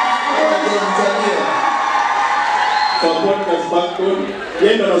For podcast backbone.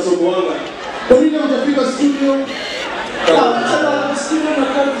 Yenda na Soboanga. Kwa nini hujafika studio? I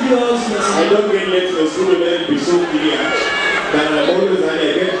don't get late to the studio, let it be so clear that I'm always I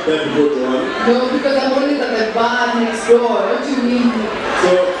get that before JOAN. No, because I'm always at the bar next door. What do you mean? So,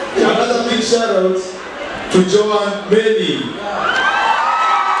 another big shout out to JOAN, MELLY.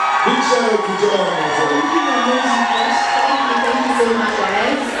 Big shout out to JOAN. Thank you so much,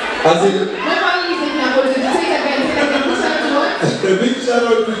 guys. As in, a big shout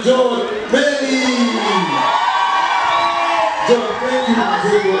out to JOAN, MELLY. JOAN, thank you.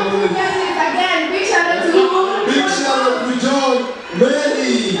 Again, big shout out to you. Big shout out to JOAN,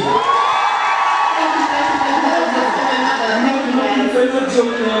 MELLY.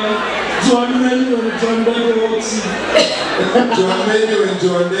 JOAN MELLY or JOAN Dege walks in. JOAN MELLY when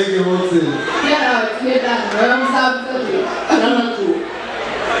JOAN Dege walks in. Get out, get down. Shout out to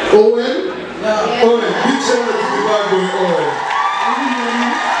Owen. Yeah. Owen, big shout out to the badboy Owen.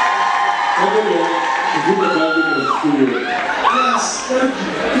 Yes, thank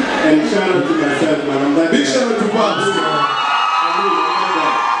you. And shout out to myself, man. Big shout out to Babs.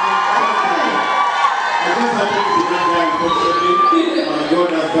 I just happened to be that guy, unfortunately. God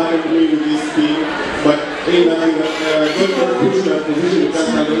has burdened me with this thing, but ain't nothing that God can put you in a position to catch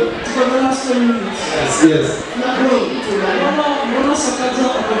my little. For the last 10 minutes. Yes. Okay.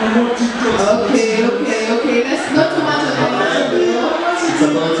 Let's not too much of that. It's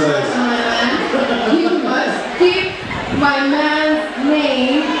about time. You must keep my man's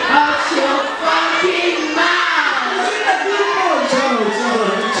name out your fucking mouth.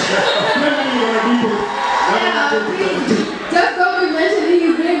 Just don't be mentioning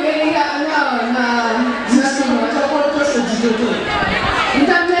his name really. No.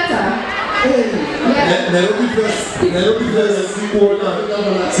 Nairobi Fest,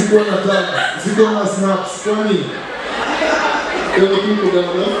 sikuona snaps, kwani?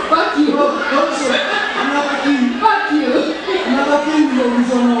 Fuck you. Fuck you. Another thing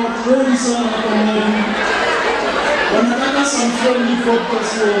is on our very son wanataka some friendly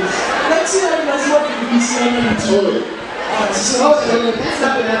podcast was. Let's see how it does work with this channel. Let's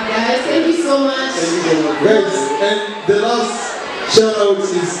wrap it up, guys. Thank you so much. Guys, and the last shout out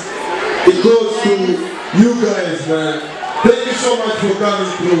is, it goes to you guys, man. Thank you so much for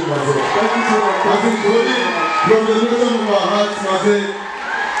coming through, man. Thank you so much. I think from the bottom of our hearts, man.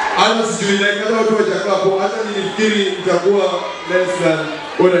 Hata sijui like hata watu wajakapo, hata nilifikiri itakuwa less than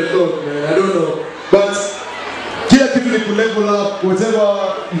what I thought, man. I don't know. But kila kitu ni ku level up,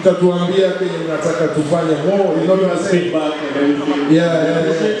 whatever mtatuambia kenye mnataka tufanye more, you know what I'm saying? Back and everything. Yeah.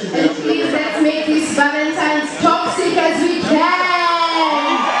 And please, let's make this Valentine's toxic as we can.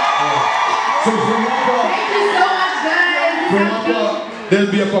 So from Thank you so much, guys.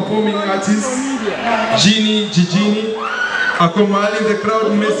 there'll be a performing artist, Gini. Ako mahali in the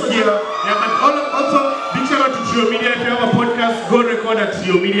crowd, mmesikia. Yeah, but also, big shout out to Trio Media. If you have a podcast, go record at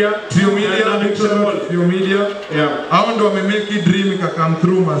Trio Media. Big shout out to Trio Media. Yeah. Hao ndo wamemake dream come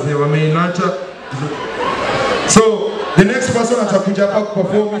through, mazee, wameinacha. So, the next person atakuja hapa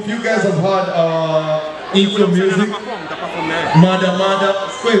perform. If you guys have heard intro music, Mada.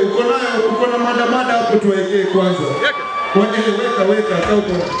 Kwe, uko na Mada hapo tuwekee kwanza. Weka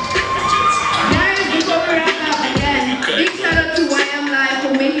kauko. Big shout out to YM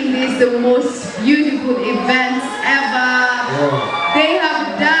for making this the most beautiful events ever. Yeah. They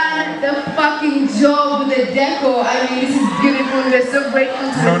have done the fucking job with the deco. I mean, this is beautiful. We're so grateful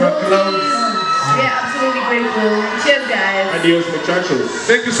to the whole team. Yeah, absolutely grateful. Cheers, guys. Adios, muchachos.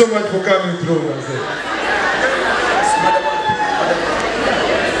 Thank you so much for coming through,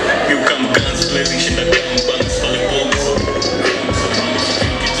 You come guns blazing, shit like guns falling bombs.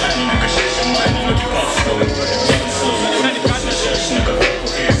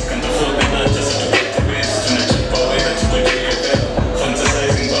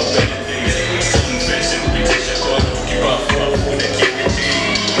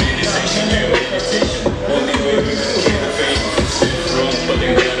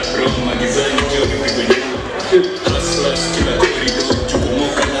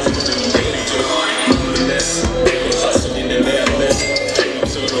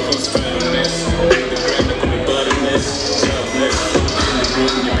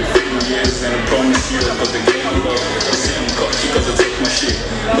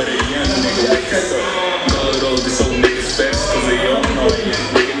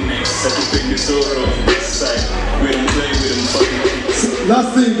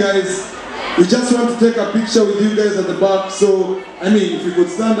 Last thing, guys, we just want to take a picture with you guys at the back. So, I mean, if you could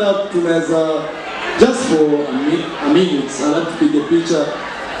stand up to just for a minute, I'd like to take a picture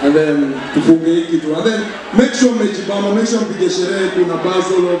and then tufunge hiki tu. And then make sure mejibama, make sure mpige sherehe, kuna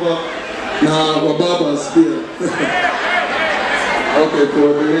bars all over na wababas pia. Okay,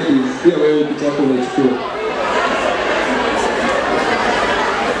 for the ladies, pia wewe ukitaka unachukua.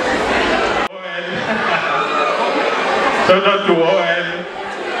 Shout out to Owen.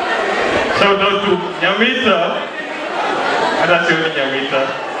 Shout out to NYAMITA. Hata sio NYAMITA.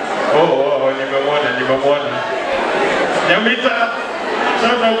 Nimemwona. NYAMITA.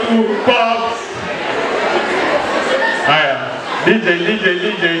 Shout out to Pops. Haya.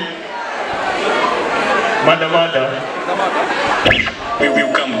 DJ. Mada. We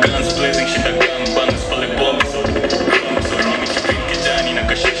will come guns blazing, shit like gun bangs, falling bombs. So nimechipika kijani na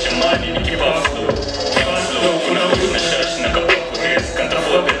kashesha mali nikipass slow. Kuna na shash na kapapo hesi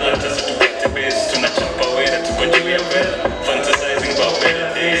control the data so tupate base. Tunachapa wera tuko juu ya vela, fantasizing about better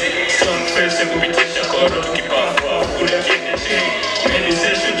days. Strong face and kupitisha koro tukipafa kule kinetic.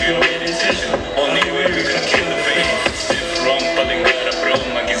 Meditation to your meditation, only way we can kill the pain. Stiff wrong, palingara bro,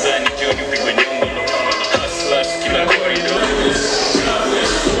 magizani jioni upigwe nyongo lokongo. Hustlers kila corridor.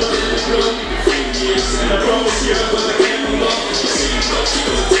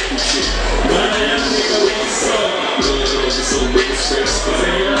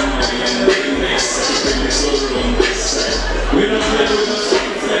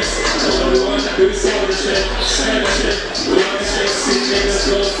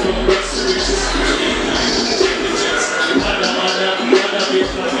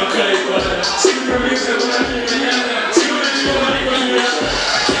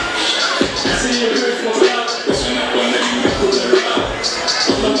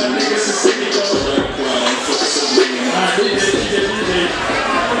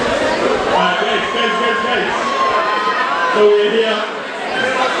 So we're here,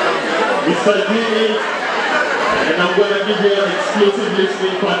 Mr. Jimmy, and I'm going to give you an exclusive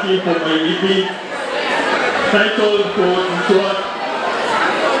listening party for my EP titled What.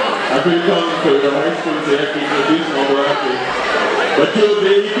 I will come to the high school to have to introduce my rapper. But the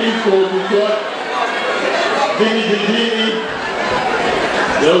EP is called What. Jimmy,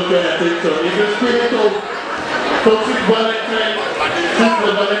 they'll pay attention. It's a spiritual Toxic Valentine. Since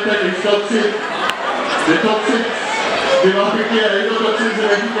the Valentine is toxic, the toxic, they must be clear. You know toxic is a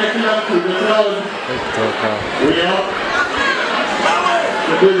killer to the crowd. We are.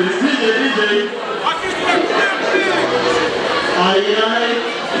 The DJ. Aye.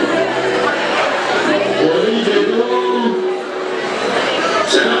 What did you do?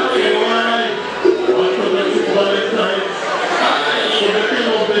 Tell me why. What for Toxic Valentine? So the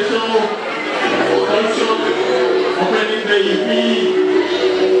theme of the show, also opening the EP.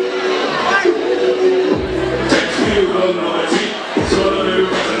 Text me, you don't know my team. So I don't know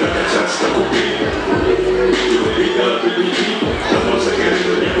if I got a chance to copy. You will be got to be deep. The most I get is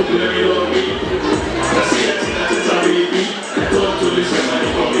when you blame it on me. That's the thing that is how we be. Don't to listen, man,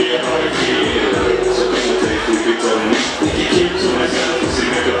 you gon' be a how I feel. So come on, take a bit on me. He came to myself to see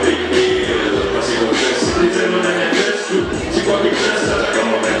make a big deal. But he gon' dress, he tell me that I dress too. She gon' be dressed, that I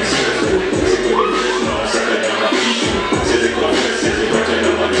come on and be stressful. She gon' be dressed, no, I can't have my issue. Say they confess, say they gon' tell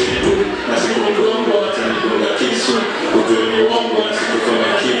me what they do. Now she gon' go on, but I tell you, gon' kiss you. Go do any one, but she gon' come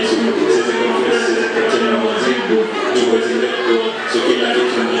and kiss you. Say they confess, say they gon' tell me what they do. Do what they let go, so he like it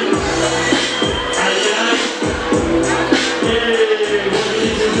to me.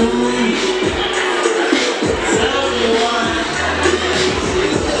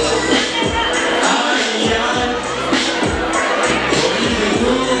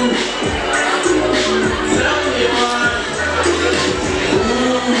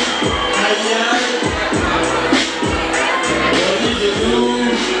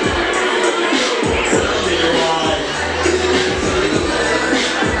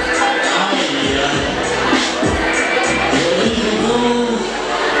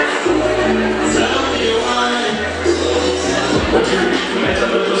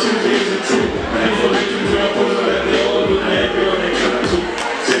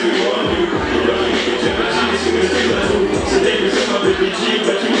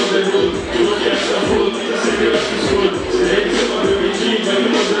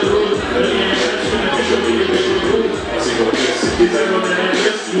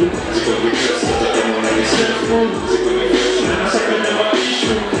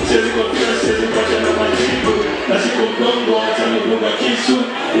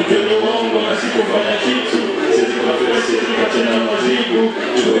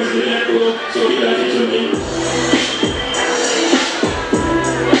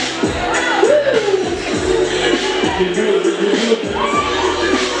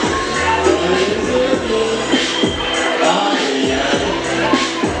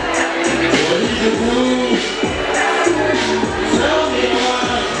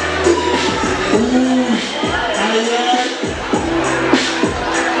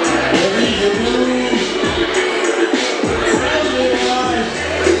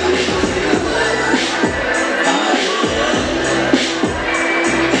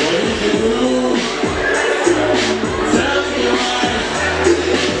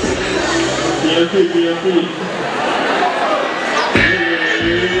 TOKEA,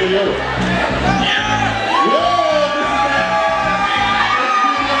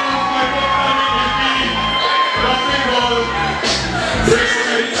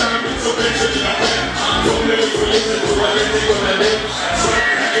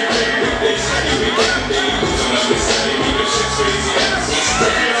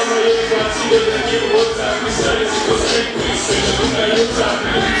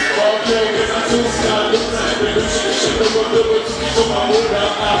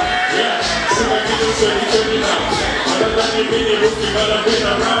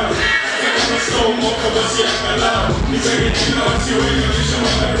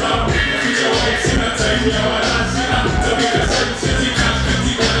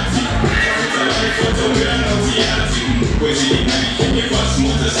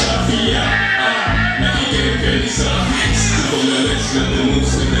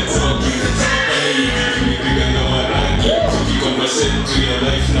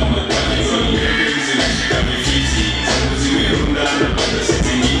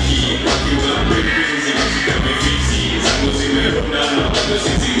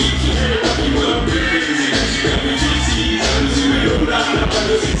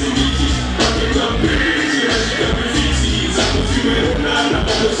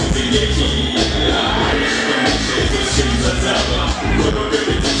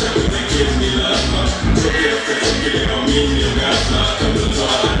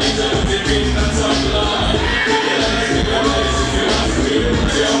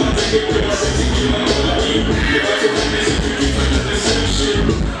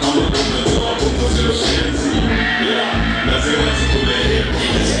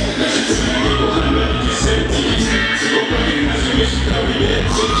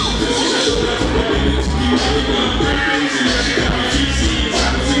 DJ,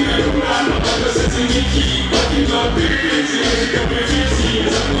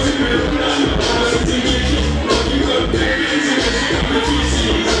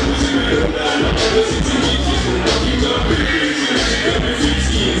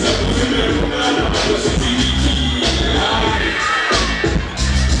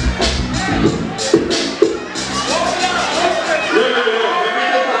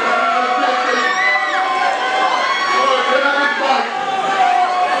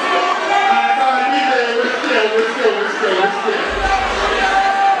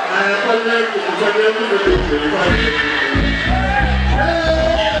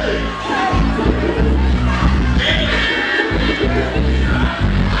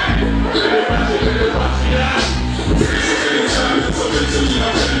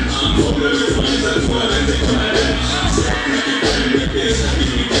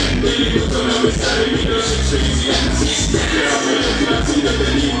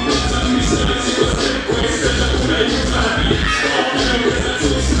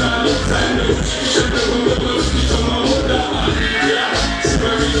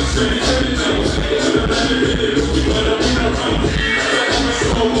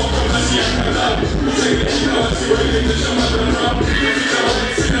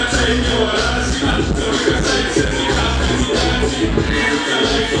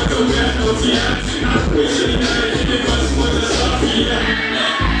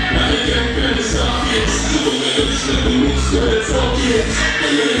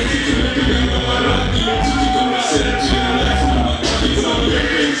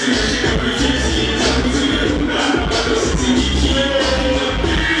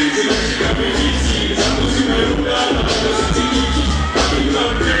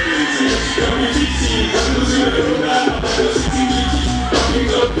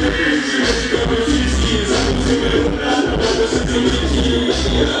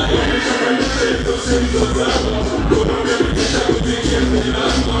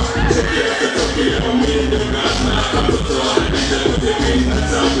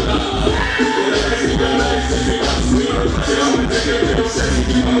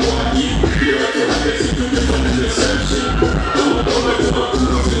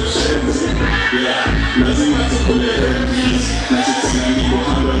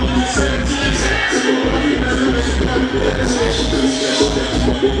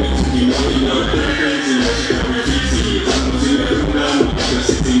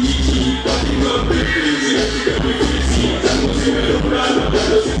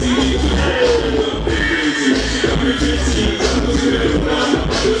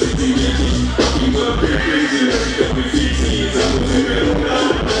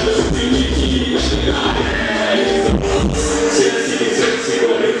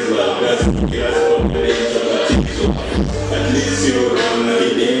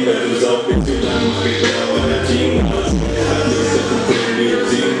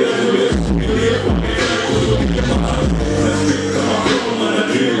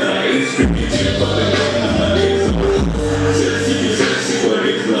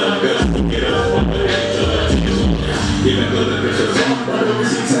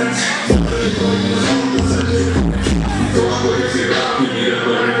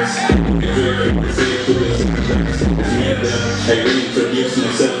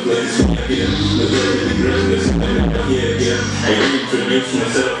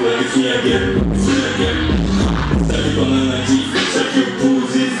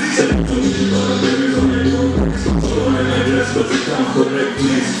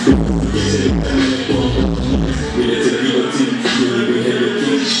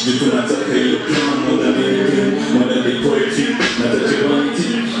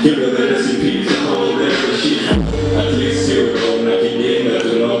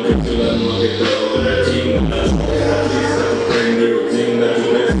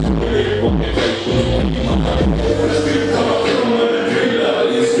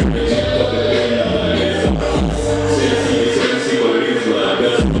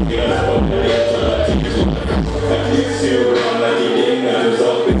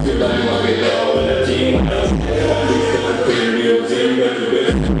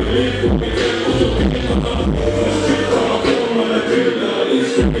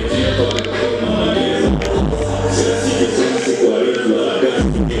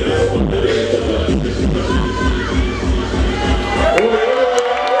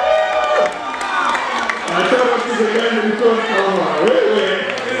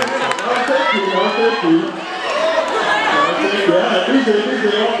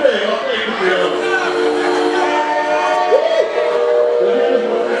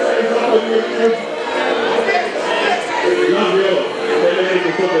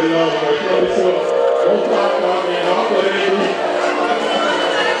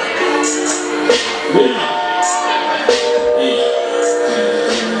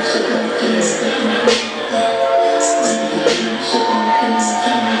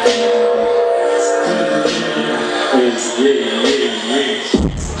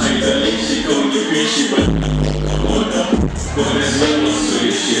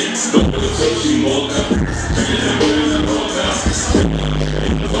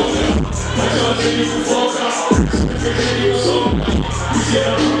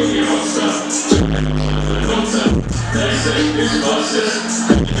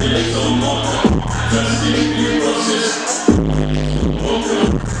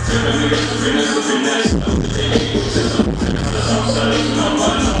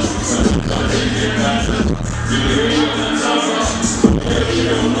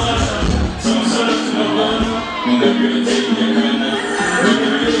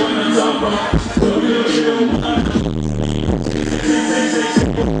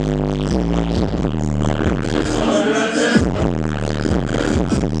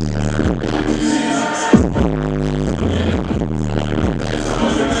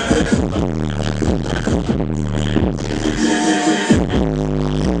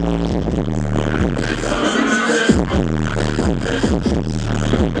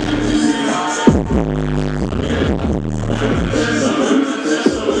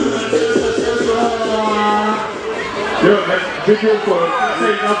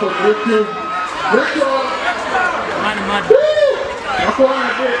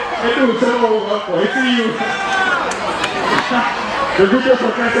 The video for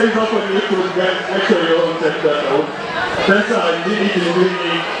Kasa is up on YouTube, guys. Make sure you all check that out. That's how I did it in doing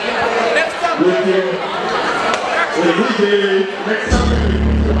with you. With DJ. Next time.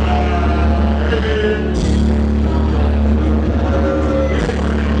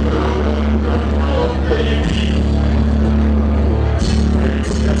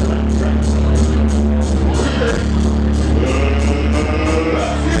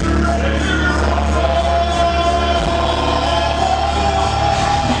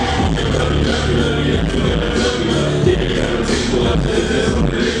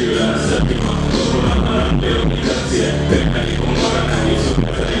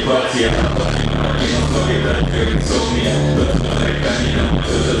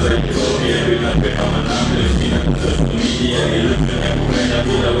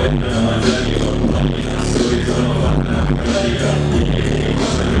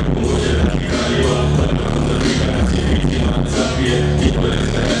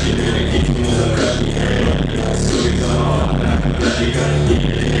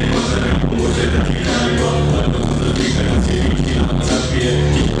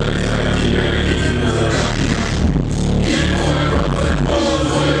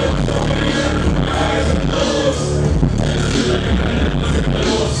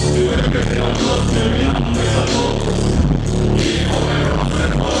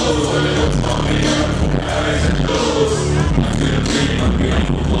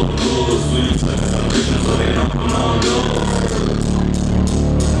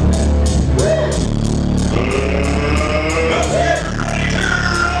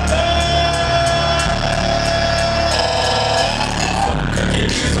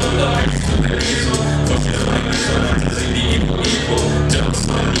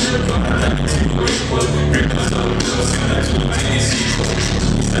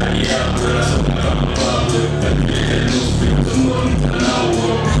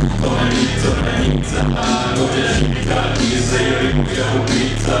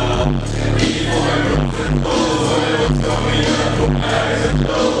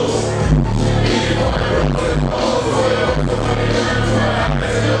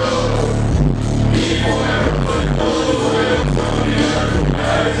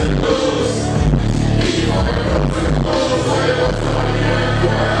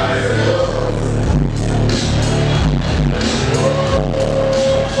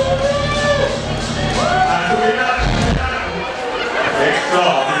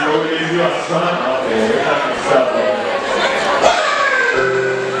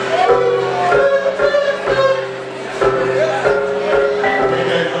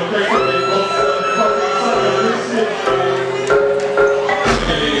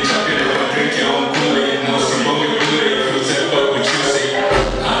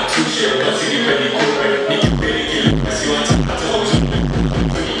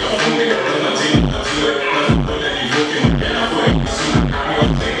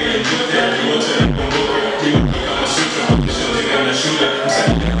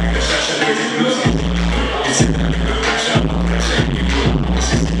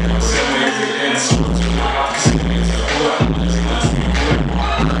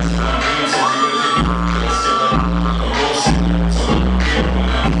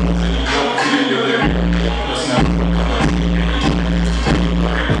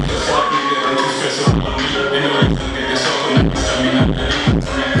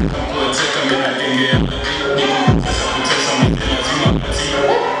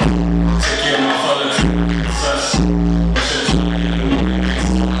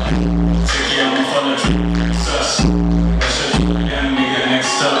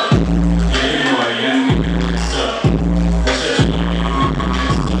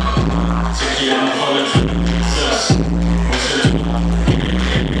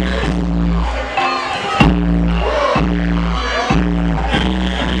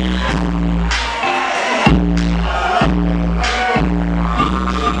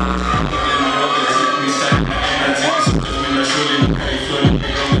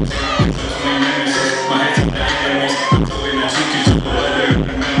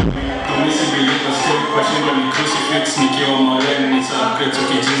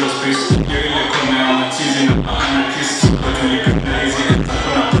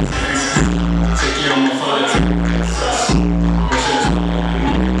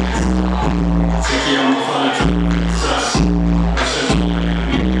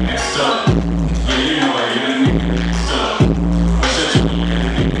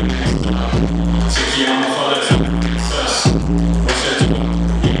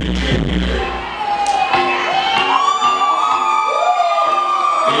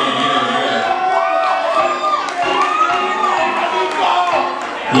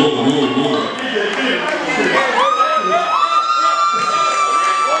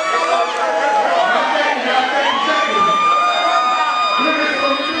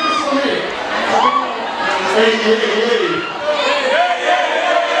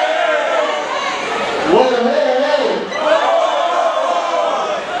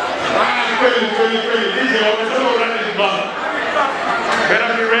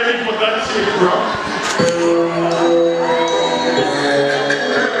 Better be ready for that shit, bro.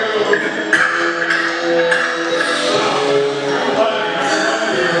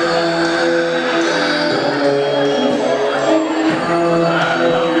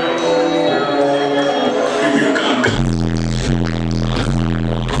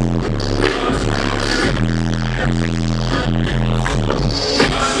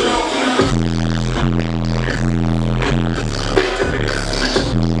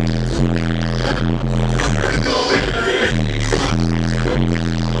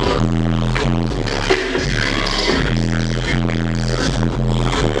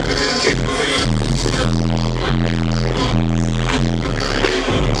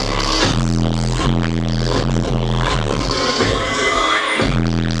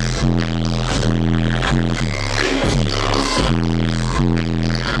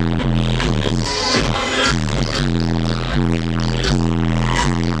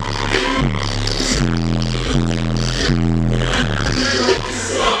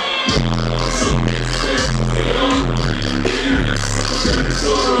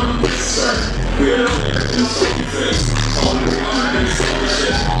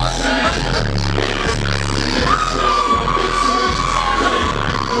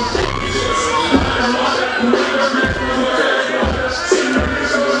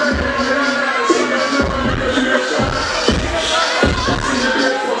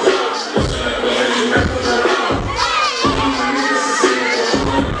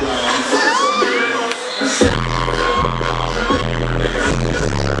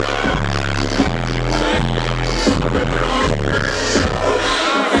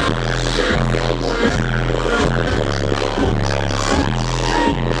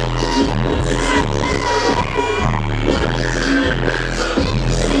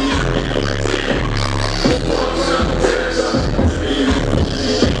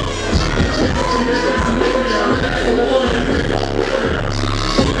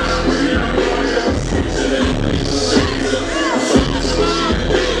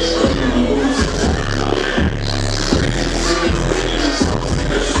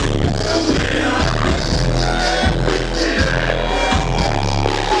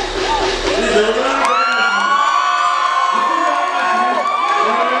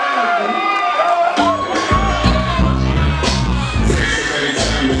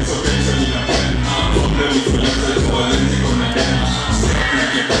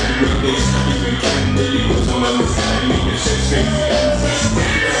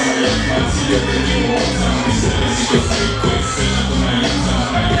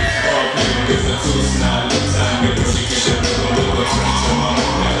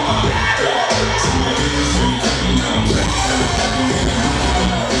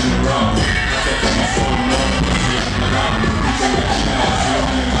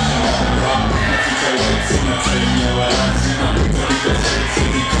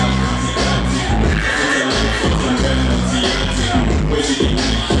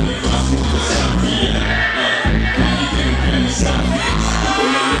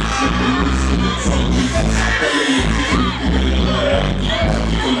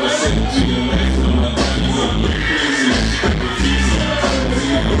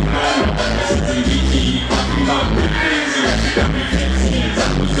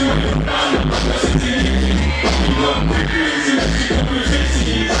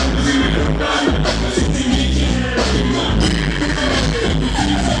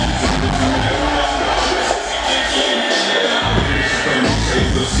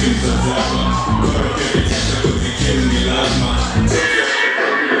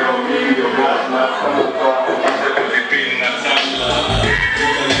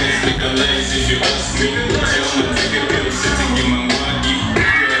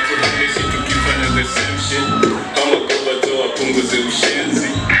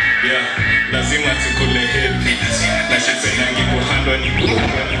 Lazima tukule heavy na shepenangi kuhandwa ni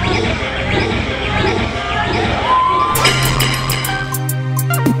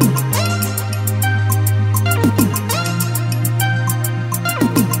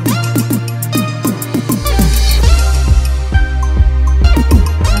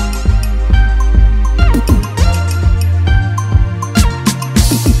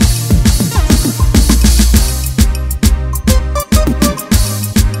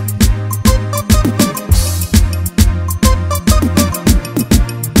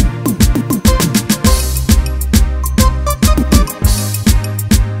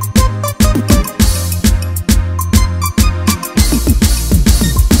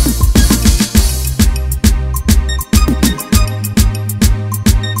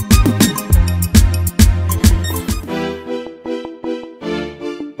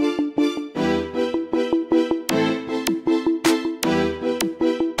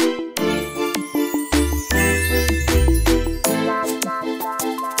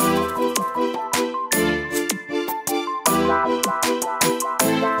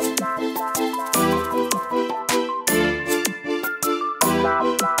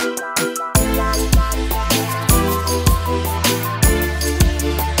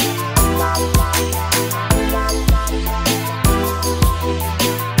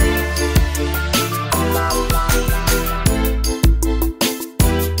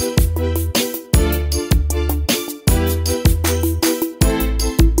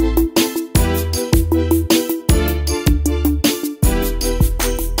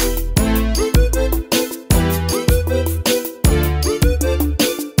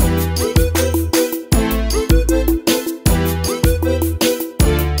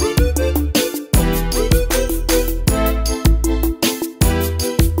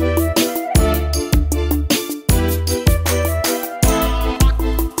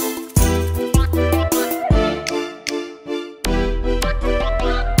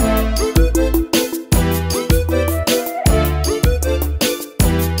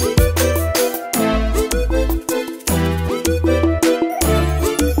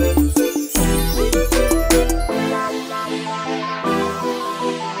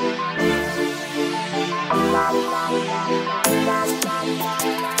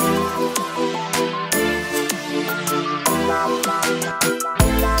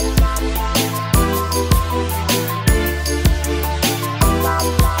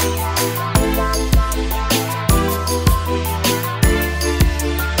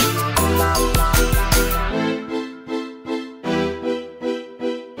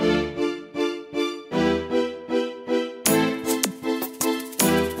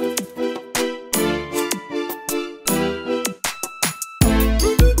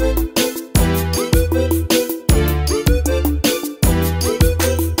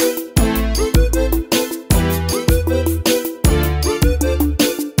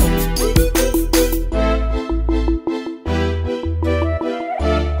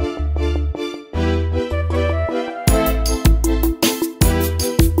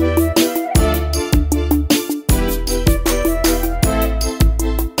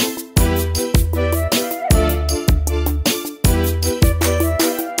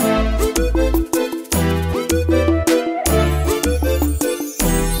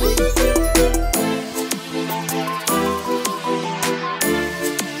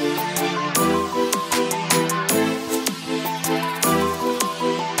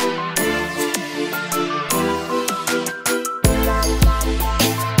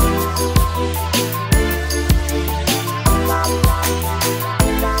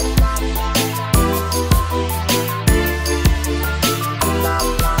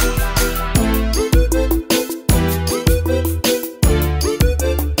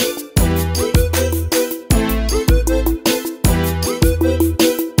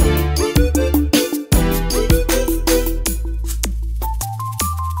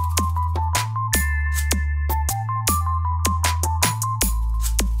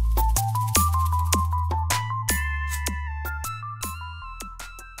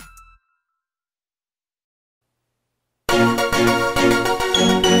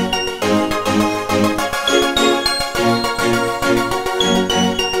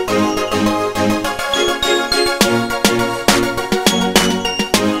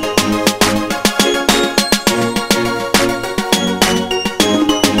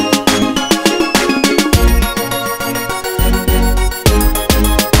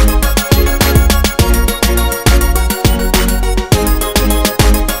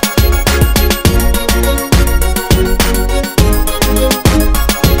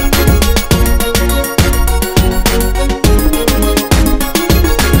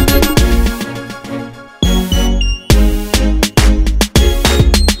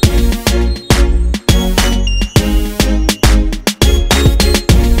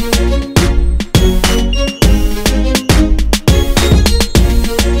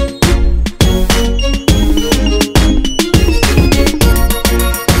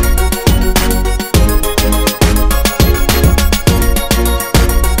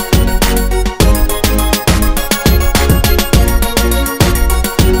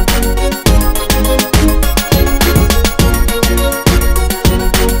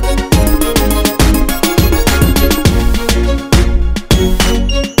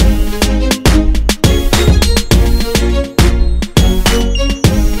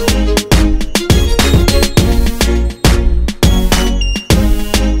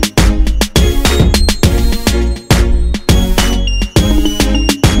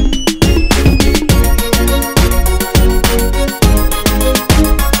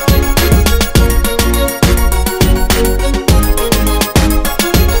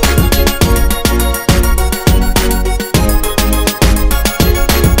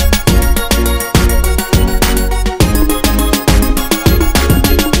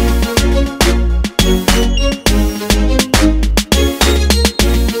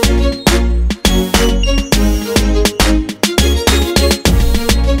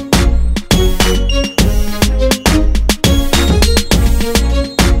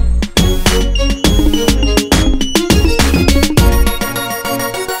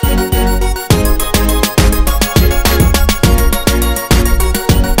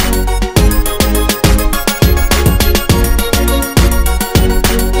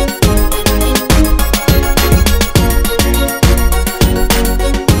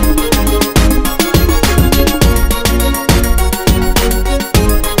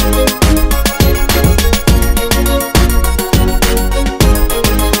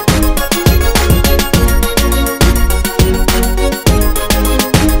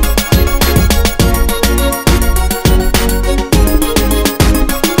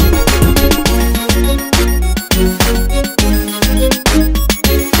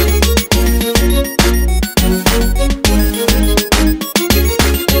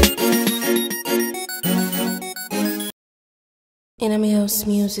Miami house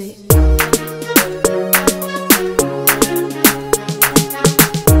music.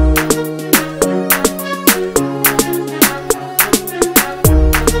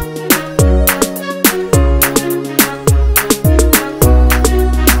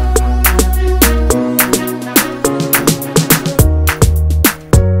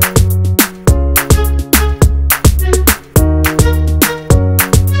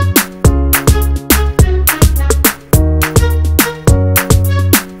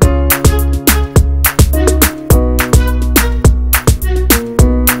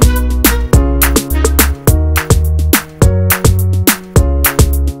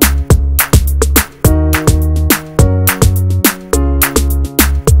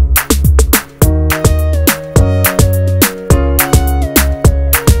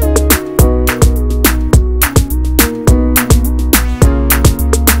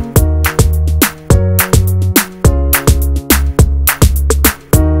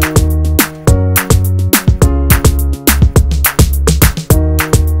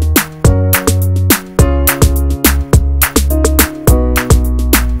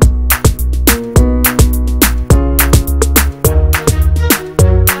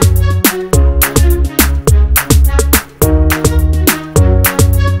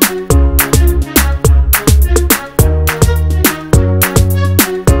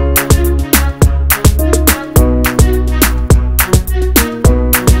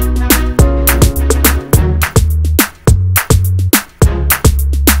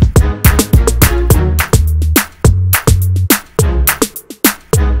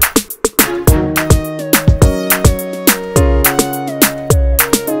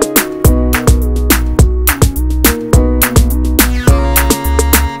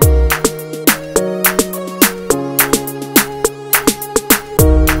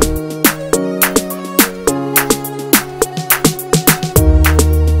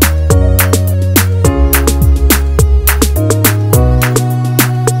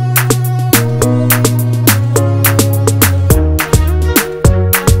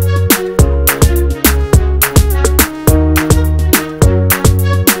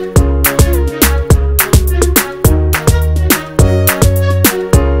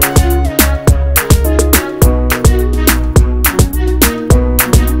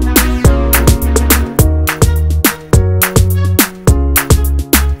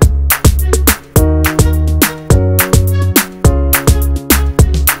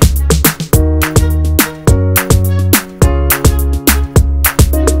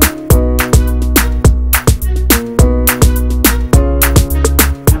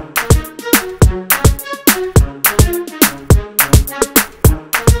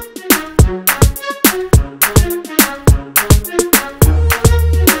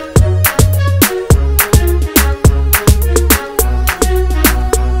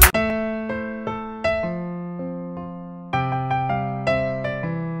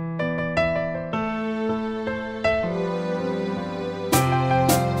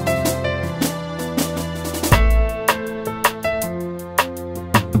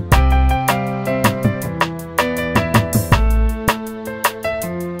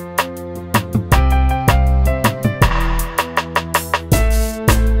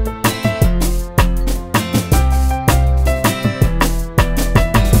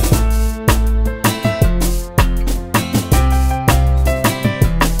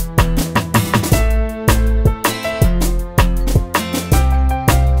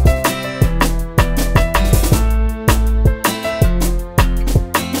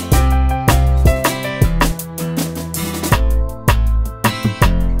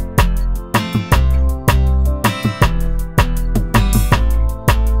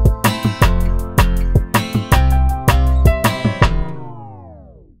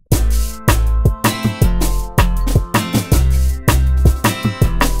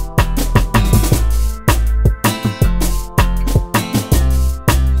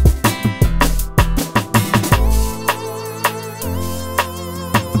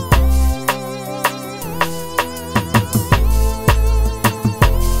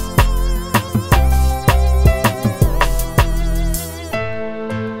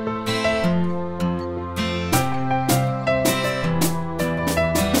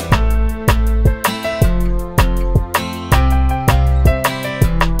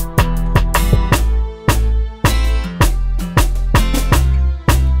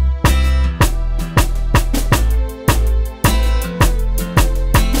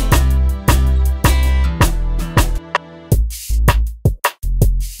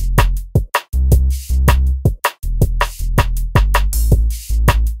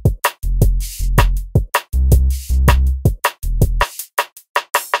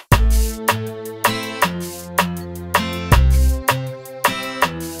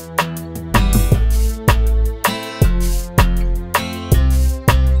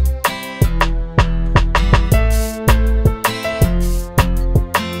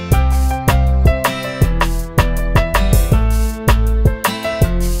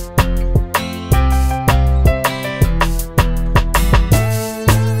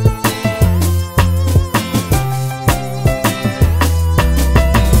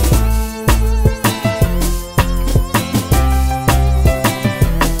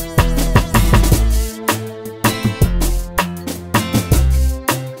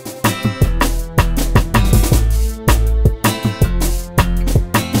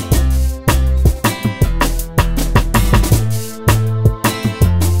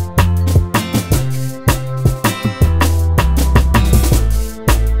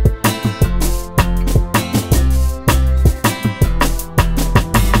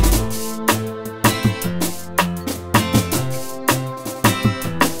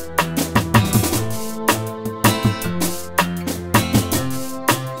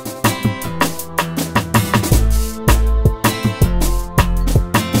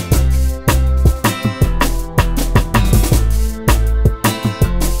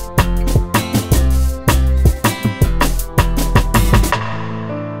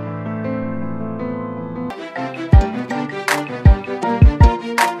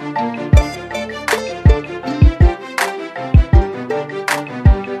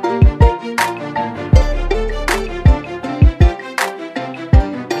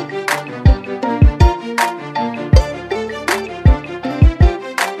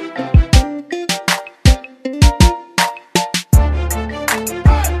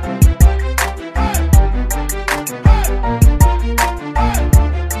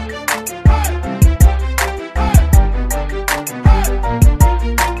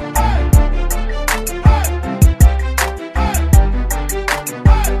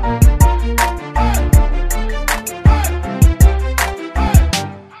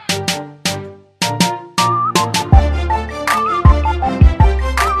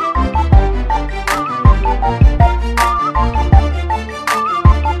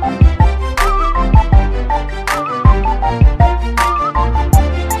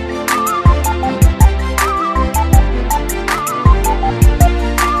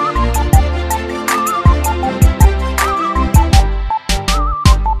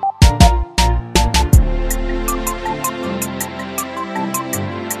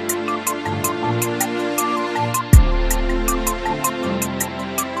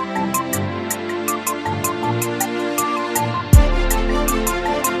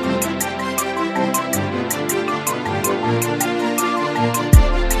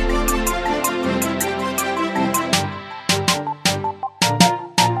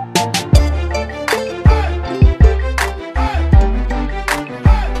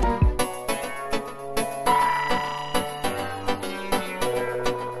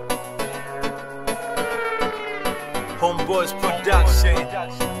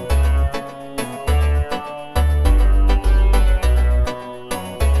 Production.